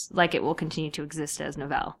 seems like it will continue to exist as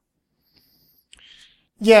Novell.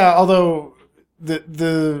 Yeah, although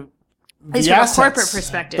the at least assets, from a corporate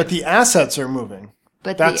perspective, but the assets are moving.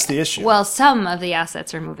 But that's the issue. Well, some of the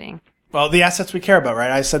assets are moving. Well, the assets we care about,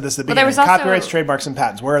 right? I said this at the beginning. Copyrights, trademarks, and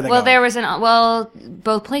patents. Where are they going? There was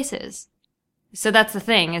both places. So that's the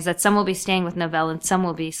thing, is that some will be staying with Novell and some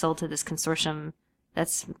will be sold to this consortium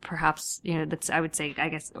that's perhaps, that's, I would say, I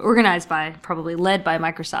guess, organized by, probably led by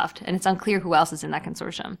Microsoft. And it's unclear who else is in that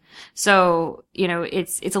consortium. So,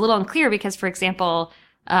 it's a little unclear because, for example,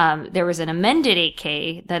 there was an amended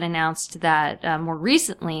 8K that announced that more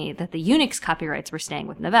recently that the Unix copyrights were staying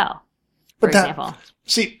with Novell, for example.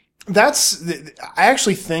 See, I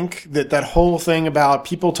actually think that whole thing about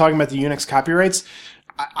people talking about the Unix copyrights,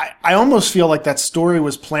 I almost feel like that story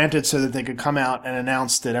was planted so that they could come out and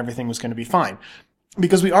announce that everything was going to be fine.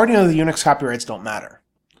 Because we already know the Unix copyrights don't matter.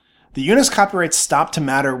 The Unix copyrights stopped to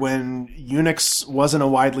matter when Unix wasn't a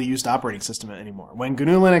widely used operating system anymore. When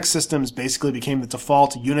GNU Linux systems basically became the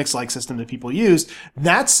default Unix-like system that people used,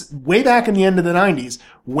 that's way back in the end of the 90s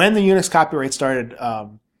when the Unix copyright started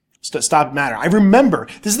stopped matter. I remember,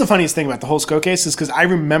 this is the funniest thing about the whole SCO case, is because I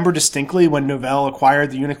remember distinctly when Novell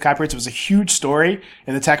acquired the Unix copyrights. It was a huge story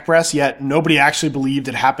in the tech press, yet nobody actually believed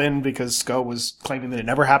it happened because SCO was claiming that it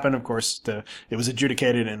never happened. Of course, it was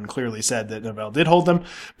adjudicated and clearly said that Novell did hold them,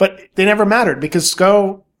 but they never mattered because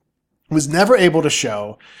SCO was never able to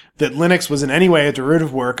show that Linux was in any way a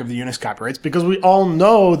derivative work of the Unix copyrights, because we all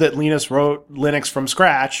know that Linus wrote Linux from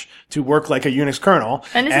scratch to work like a Unix kernel.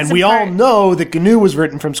 And we all know that GNU was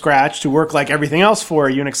written from scratch to work like everything else for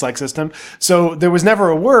a Unix-like system. So there was never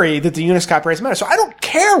a worry that the Unix copyrights matter. So I don't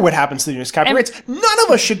care what happens to the Unix copyrights. None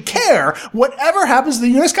of us should care whatever happens to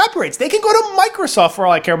the Unix copyrights. They can go to Microsoft for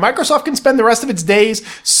all I care. Microsoft can spend the rest of its days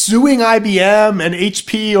suing IBM and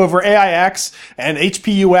HP over AIX and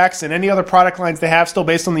HPUX and any other product lines they have still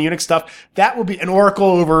based on the Unix stuff. That will be an Oracle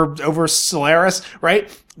over Solaris, right?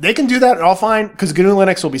 They can do that all fine because GNU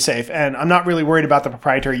Linux will be safe. And I'm not really worried about the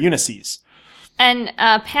proprietary Unices. And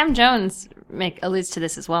Pam Jones alludes to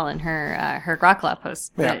this as well in her Grok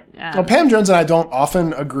post. Yeah. Well, Pam Jones and I don't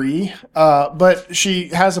often agree, but she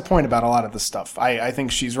has a point about a lot of this stuff. I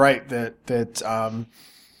think she's right that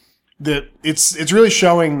it's really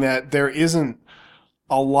showing that there isn't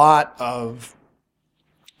a lot of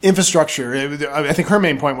infrastructure. I think her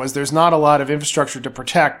main point was there's not a lot of infrastructure to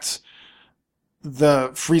protect the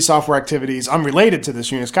free software activities unrelated to this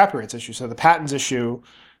Unix copyrights issue. So the patents issue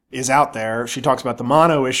is out there. She talks about the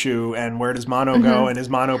Mono issue and where does Mono go and is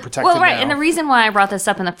Mono protected Well, right. now? And the reason why I brought this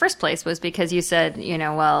up in the first place was because you said,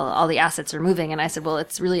 all the assets are moving. And I said, well,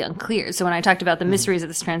 it's really unclear. So when I talked about the mysteries of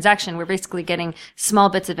this transaction, we're basically getting small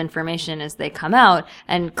bits of information as they come out.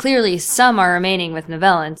 And clearly some are remaining with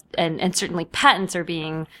Novell and certainly patents are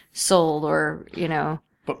being sold or.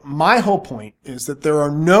 But my whole point is that there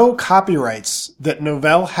are no copyrights that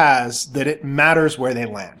Novell has that it matters where they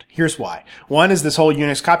land. Here's why. One is this whole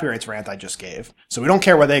Unix copyrights rant I just gave. So we don't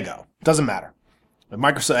care where they go. It doesn't matter. But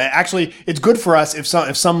Microsoft, actually, it's good for us if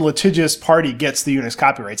some litigious party gets the Unix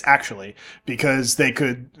copyrights, actually, because they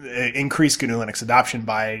could increase GNU Linux adoption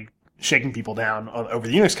by shaking people down over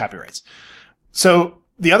the Unix copyrights. So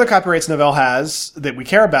the other copyrights Novell has that we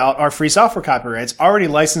care about are free software copyrights already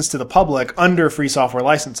licensed to the public under free software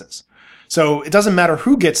licenses. So it doesn't matter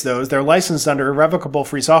who gets those. They're licensed under irrevocable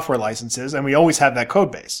free software licenses, and we always have that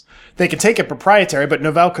code base. They can take it proprietary, but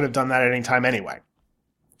Novell could have done that at any time anyway.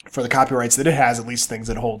 For the copyrights that it has, at least things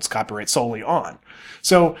that it holds copyright solely on.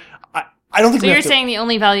 So I don't think So we you're have to, saying the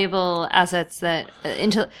only valuable assets that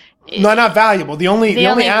no, not valuable. The only only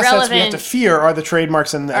assets we have relevant to fear are the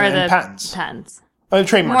trademarks and the patents. patents. The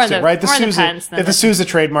trademarks too, right? more the patents than if the the- Sousa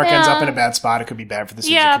trademark ends up Yeah. in a bad spot, it could be bad for the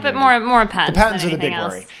Sousa Yeah, community. but more patents. The patents are than the big anything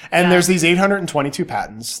worry. else. And Yeah. there's these 822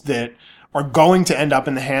 patents that are going to end up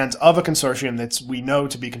in the hands of a consortium that's we know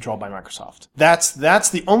to be controlled by Microsoft. That's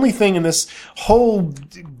the only thing in this whole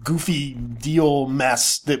goofy deal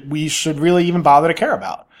mess that we should really even bother to care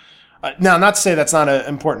about. Now, not to say that's not an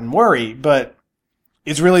important worry, but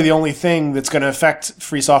it's really the only thing that's going to affect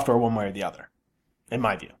free software one way or the other, in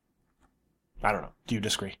my view. I don't know. Do you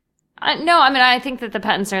disagree? No, I mean, I think that the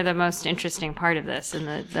patents are the most interesting part of this and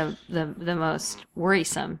the most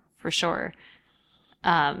worrisome for sure.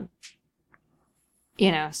 So,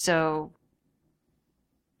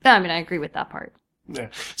 no, I mean, I agree with that part. Yeah.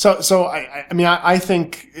 So I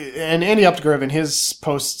think, and Andy Updegrove in his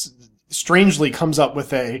posts strangely comes up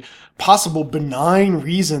with a possible benign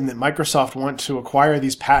reason that Microsoft want to acquire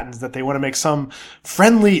these patents, that they want to make some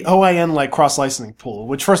friendly OIN-like cross-licensing pool,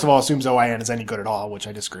 which first of all assumes OIN is any good at all, which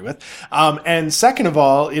I disagree with. And second of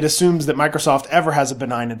all, it assumes that Microsoft ever has a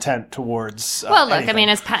benign intent towards Well, look, anything. I mean,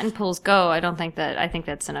 as patent pools go, I think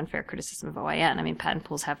that's an unfair criticism of OIN. I mean, patent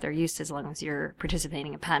pools have their use as long as you're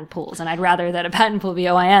participating in patent pools, and I'd rather that a patent pool be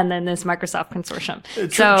OIN than this Microsoft consortium.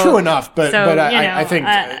 True enough, but I think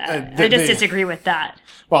I just disagree with that.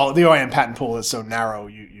 Well, the OIN patent pool is so narrow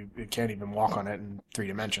you can't even walk on it in 3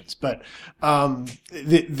 dimensions. But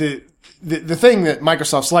the thing that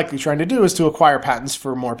Microsoft's likely trying to do is to acquire patents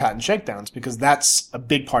for more patent shakedowns, because that's a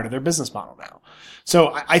big part of their business model now.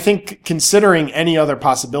 So I think considering any other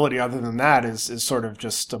possibility other than that is sort of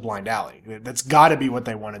just a blind alley. That's got to be what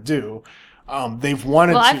they want to do. They've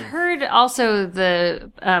wanted Well, to. I've heard also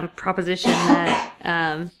the proposition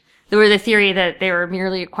that there was the theory that they were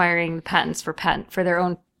merely acquiring the patents for their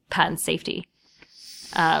own patent safety,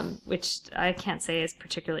 which I can't say is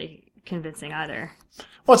particularly convincing either.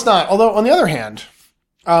 Well, it's not. Although, on the other hand,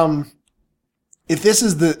 if this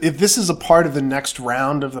is a part of the next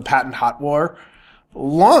round of the patent hot war,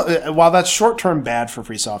 while that's short-term bad for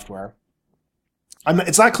free software,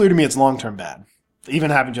 it's not clear to me it's long-term bad. Even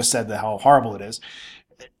having just said how horrible it is,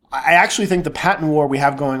 I actually think the patent war we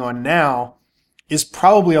have going on now is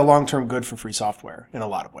probably a long-term good for free software in a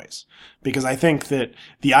lot of ways. Because I think that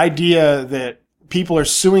the idea that people are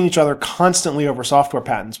suing each other constantly over software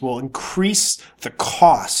patents will increase the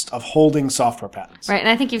cost of holding software patents. Right, and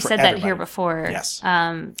I think you've said everybody. that here before. Yes.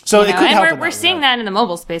 So it could help in we're that seeing regard. that in the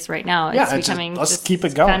mobile space right now. It's becoming let's just keep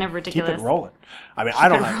it going. kind of ridiculous. Keep it rolling. I mean, I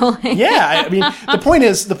don't know. rolling. Yeah, I mean, the point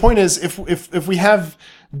is, if we have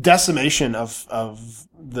decimation of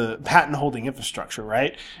the patent holding infrastructure,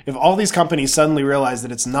 right? If all these companies suddenly realize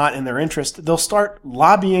that it's not in their interest, they'll start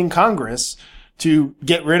lobbying Congress to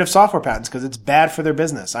get rid of software patents because it's bad for their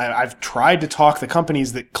business. I've tried to talk the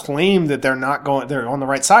companies that claim that they're on the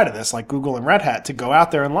right side of this, like Google and Red Hat, to go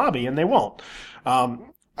out there and lobby, and they won't.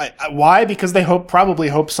 Why? Because they probably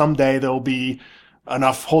hope someday there'll be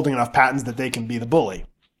holding enough patents that they can be the bully.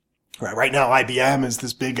 Right now, IBM is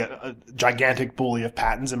this big, gigantic bully of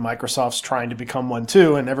patents, and Microsoft's trying to become one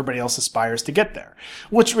too, and everybody else aspires to get there.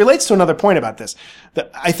 Which relates to another point about this.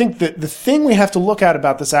 I think that the thing we have to look at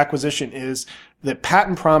about this acquisition is that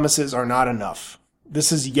patent promises are not enough.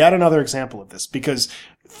 This is yet another example of this, because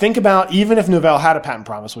think about, even if Novell had a patent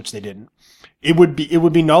promise, which they didn't, it would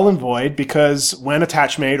be null and void, because when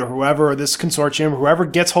Attachmate or whoever, or this consortium, whoever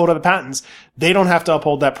gets hold of the patents, they don't have to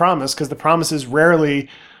uphold that promise, because the promises rarely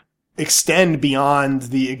extend beyond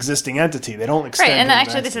the existing entity. They don't extend. Right, and beyond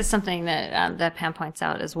actually, that this is something that that Pam points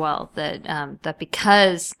out as well, that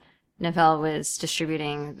because Novell was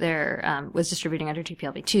distributing under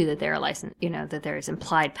GPLv2, that they're licensed, that there is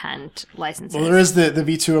implied patent licenses. Well, there is the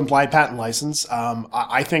V2 implied patent license.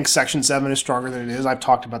 I think Section 7 is stronger than it is. I've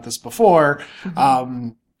talked about this before.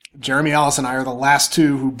 Mm-hmm. Jeremy Ellis and I are the last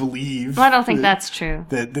two who believe. Well, I don't think that's true.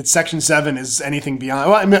 That Section 7 is anything beyond.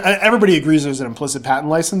 Well, I mean, everybody agrees there's an implicit patent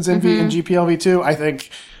license in GPLv2.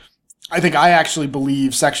 I think I actually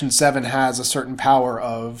believe Section 7 has a certain power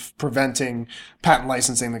of preventing patent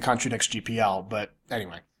licensing that contradicts GPL. But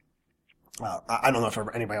anyway, I don't know if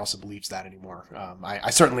anybody else believes that anymore. I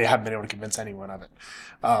certainly haven't been able to convince anyone of it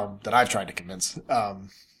that I've tried to convince.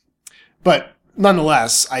 But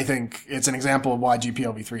nonetheless, I think it's an example of why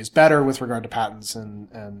GPLv3 is better with regard to patents,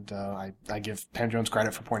 and I give Pam Jones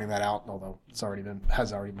credit for pointing that out, although has already been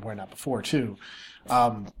pointed out before too.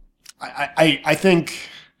 I think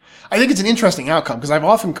it's an interesting outcome, because I've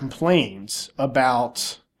often complained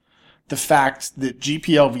about the fact that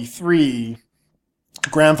GPLv3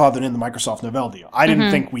 grandfathered in the Microsoft Novell deal. I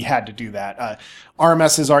didn't think we had to do that.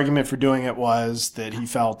 RMS's argument for doing it was that he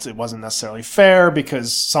felt it wasn't necessarily fair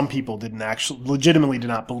because some people legitimately did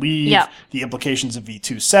not believe the implications of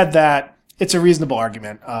V2 said that. It's a reasonable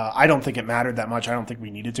argument. I don't think it mattered that much. I don't think we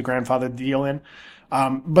needed to grandfather the deal in.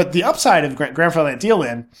 But the upside of grandfathering that deal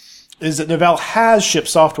in is that Novell has shipped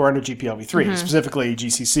software under GPL v3. Specifically,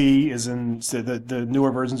 GCC is in the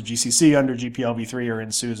newer versions of GCC under GPL v3 are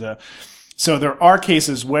in SUSE. So there are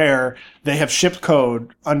cases where they have shipped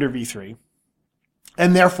code under v3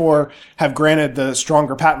 and therefore have granted the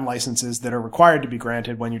stronger patent licenses that are required to be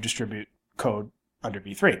granted when you distribute code under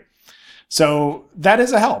v3. So that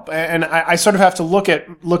is a help. And I sort of have to look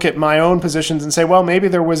at my own positions and say, well, maybe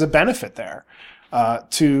there was a benefit there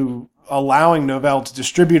to allowing Novell to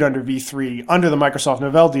distribute under v3 under the Microsoft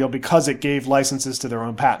Novell deal because it gave licenses to their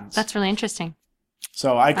own patents. That's really interesting.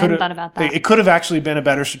 So I hadn't thought about that. It could have actually been a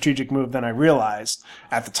better strategic move than I realized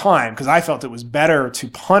at the time because I felt it was better to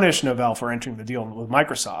punish Novell for entering the deal with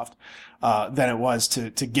Microsoft than it was to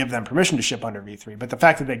give them permission to ship under v3. But the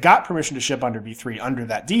fact that they got permission to ship under v3 under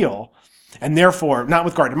that deal, and therefore not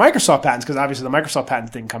with regard to Microsoft patents, because obviously the Microsoft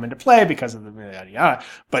patents didn't come into play because of the yada yada,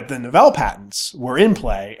 but the Novell patents were in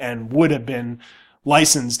play and would have been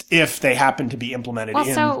licensed if they happened to be implemented in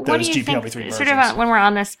those GPL v3 versions. Sort of when we're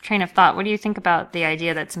on this train of thought, what do you think about the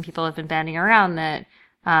idea that some people have been bandying around that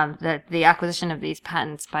that the acquisition of these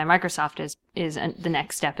patents by Microsoft is the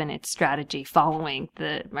next step in its strategy following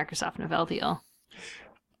the Microsoft Novell deal?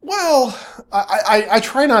 Well, I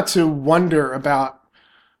try not to wonder about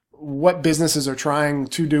what businesses are trying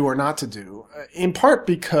to do or not to do, in part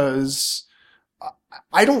because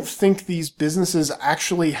I don't think these businesses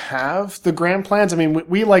actually have the grand plans. I mean,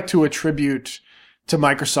 we like to attribute to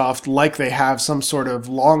Microsoft like they have some sort of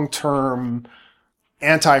long-term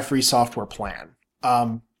anti-free software plan.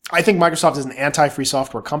 I think Microsoft is an anti-free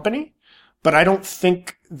software company, but I don't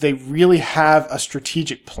think they really have a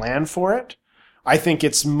strategic plan for it. I think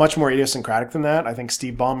it's much more idiosyncratic than that. I think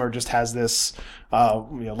Steve Ballmer just has this,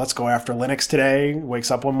 let's go after Linux today, wakes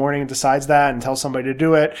up one morning and decides that and tells somebody to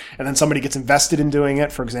do it. And then somebody gets invested in doing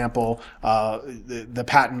it. For example, the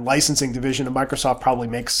patent licensing division of Microsoft probably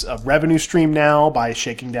makes a revenue stream now by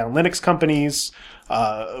shaking down Linux companies.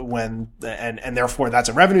 And therefore that's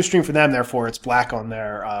a revenue stream for them. Therefore it's black on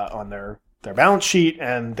their balance sheet,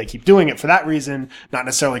 and they keep doing it for that reason, not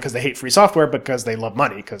necessarily because they hate free software, but because they love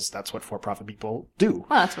money, because that's what for-profit people do.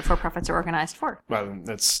 Well, that's what for-profits are organized for. Well,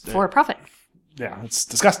 that's for-profit. Yeah, it's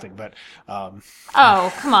disgusting, but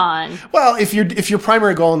oh, come on. Well, if your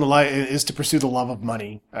primary goal in the life is to pursue the love of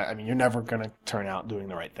money, I mean, you're never going to turn out doing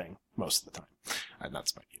the right thing most of the time. And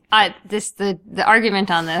that's my view. The argument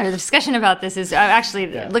on the discussion about this is actually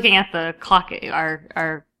looking at the clock.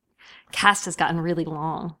 Our cast has gotten really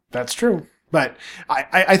long. That's true. But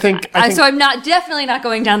I think so I'm definitely not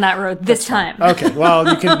going down that road this time. Okay.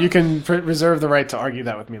 Well, you can reserve the right to argue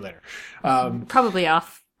that with me later. Probably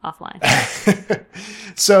offline.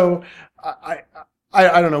 So I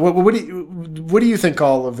don't know. What do you think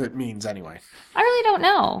all of it means anyway? I really don't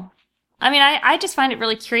know. I mean, I just find it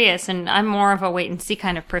really curious, and I'm more of a wait and see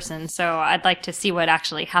kind of person, so I'd like to see what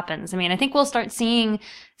actually happens. I mean, I think we'll start seeing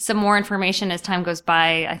some more information as time goes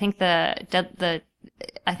by. I think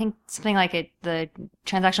I think something like the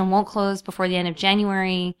transaction won't close before the end of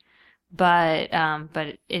January, but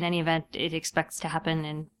in any event, it expects to happen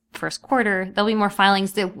in first quarter. There'll be more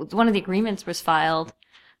filings. One of the agreements was filed,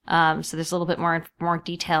 so there's a little bit more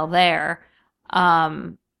detail there.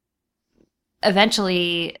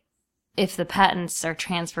 Eventually, if the patents are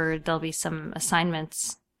transferred, there'll be some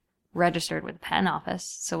assignments registered with the patent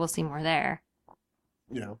office, so we'll see more there.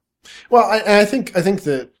 Yeah. Well, I think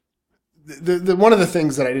that the one of the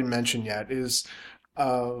things that I didn't mention yet is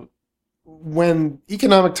when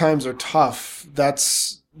economic times are tough,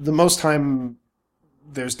 that's the most time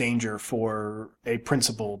there's danger for a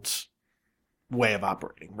principled way of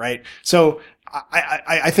operating, right? So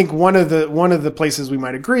I think one of the places we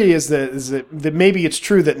might agree is that maybe it's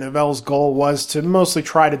true that Novell's goal was to mostly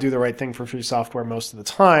try to do the right thing for free software most of the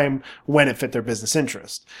time when it fit their business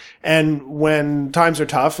interest. And when times are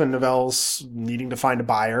tough and Novell's needing to find a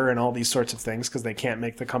buyer and all these sorts of things because they can't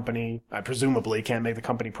make the company, presumably can't make the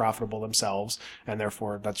company profitable themselves, and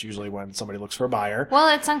therefore that's usually when somebody looks for a buyer. Well,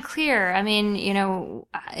 it's unclear. I mean,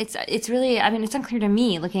 it's really, I mean, it's unclear to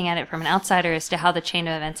me looking at it from an outsider as to how the chain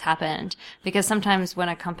of events happened, because sometimes when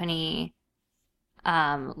a company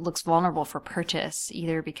looks vulnerable for purchase,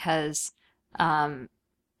 either because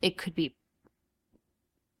it could be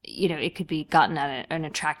gotten at an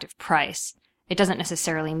attractive price, it doesn't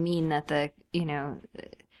necessarily mean that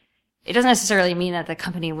it doesn't necessarily mean that the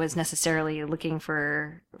company was necessarily looking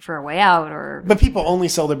for a way out or. But people only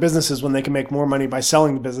sell their businesses when they can make more money by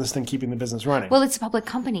selling the business than keeping the business running. Well, it's a public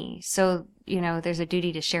company, so there's a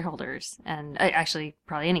duty to shareholders, and actually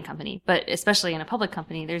probably any company, but especially in a public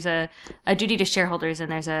company, there's a duty to shareholders,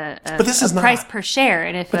 and there's a price per share.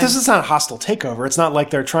 And but this is not a hostile takeover. It's not like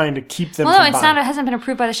they're trying to keep them. Well, no, from buying. It hasn't been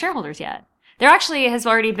approved by the shareholders yet. There actually has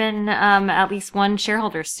already been at least one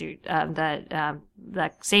shareholder suit that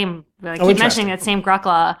same. I keep mentioning that same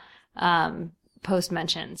Grok post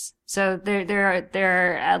mentions. So there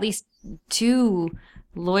are at least two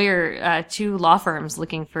law firms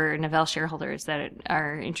looking for Novell shareholders that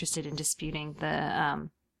are interested in disputing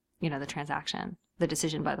the transaction, the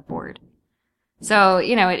decision by the board. So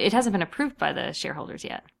it hasn't been approved by the shareholders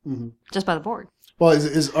yet, just by the board. Well,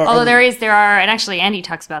 although there are, and actually Andy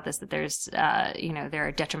talks about this, that there's, there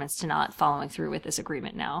are detriments to not following through with this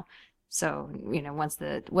agreement now. So,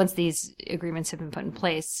 once these agreements have been put in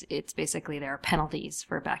place, it's basically there are penalties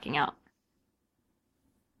for backing out.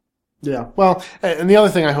 Yeah. Well, and the other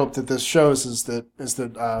thing I hope that this shows is that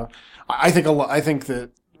I think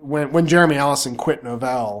that when Jeremy Allison quit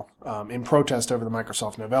Novell in protest over the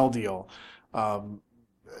Microsoft Novell deal,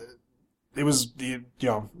 it was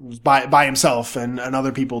by himself, and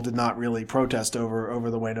other people did not really protest over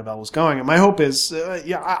the way Novell was going. And my hope is,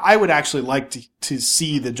 I would actually like to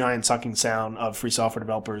see the giant sucking sound of free software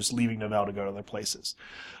developers leaving Novell to go to their places.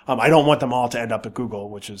 I don't want them all to end up at Google,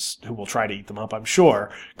 which is who will try to eat them up, I'm sure,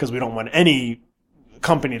 because we don't want any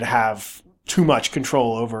company to have too much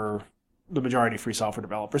control over the majority of free software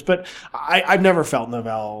developers. But I've never felt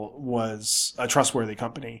Novell was a trustworthy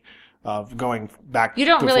company. Going back. You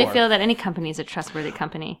don't really feel that any company is a trustworthy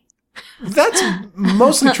company. That's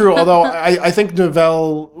mostly true, although I think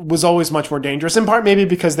Novell was always much more dangerous, in part maybe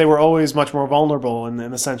because they were always much more vulnerable in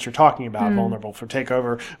the sense you're talking about, vulnerable for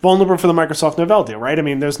takeover, vulnerable for the Microsoft Novell deal, right? I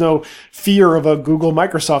mean, there's no fear of a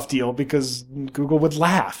Google-Microsoft deal because Google would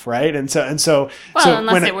laugh, right? And so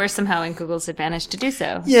unless it were somehow in Google's advantage to do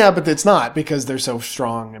so. Yeah, but it's not, because they're so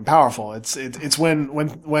strong and powerful. It's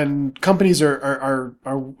when companies are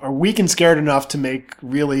weak and scared enough to make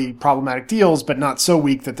really problematic deals, but not so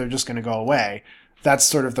weak that they're just going to go away. That's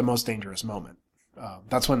sort of the most dangerous moment.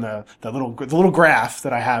 That's when the little graph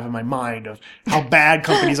that I have in my mind of how bad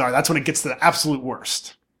companies are, that's when it gets to the absolute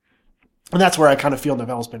worst. And that's where I kind of feel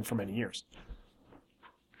Novell's been for many years.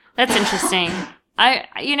 That's interesting.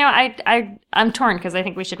 I'm torn because I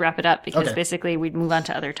think we should wrap it up because basically we'd move on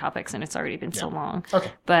to other topics and it's already been so long.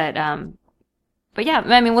 Okay. But yeah,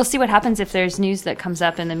 I mean, we'll see what happens if there's news that comes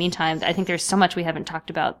up in the meantime. I think there's so much we haven't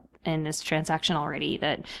talked about in this transaction already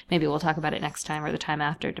that maybe we'll talk about it next time or the time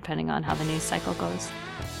after, depending on how the news cycle goes.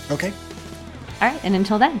 Okay. All right. And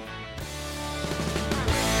until then.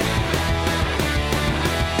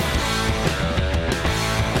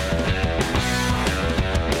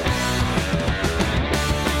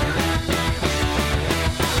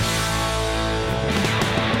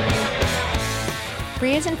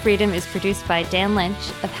 Free as in Freedom is produced by Dan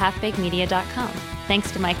Lynch of HalfBakedMedia.com.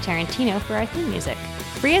 Thanks to Mike Tarantino for our theme music.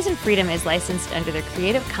 Free as in Freedom is licensed under the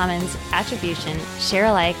Creative Commons Attribution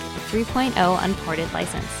Share-alike 3.0 Unported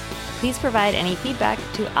license. Please provide any feedback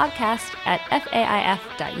to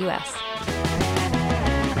oddcast@faif.us.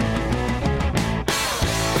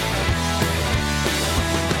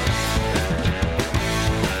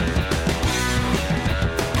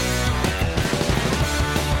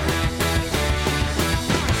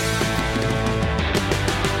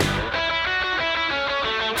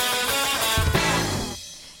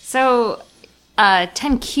 So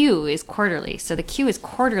 10Q is quarterly. So the Q is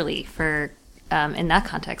quarterly for in that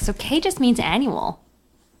context. So K just means annual.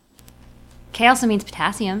 K also means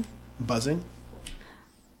potassium. Buzzing?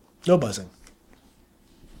 No buzzing.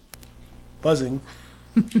 Buzzing.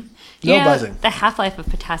 No buzzing. The half-life of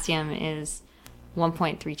potassium is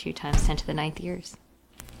 1.32 times 10 to the 9th years.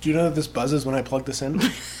 Do you know that this buzzes when I plug this in?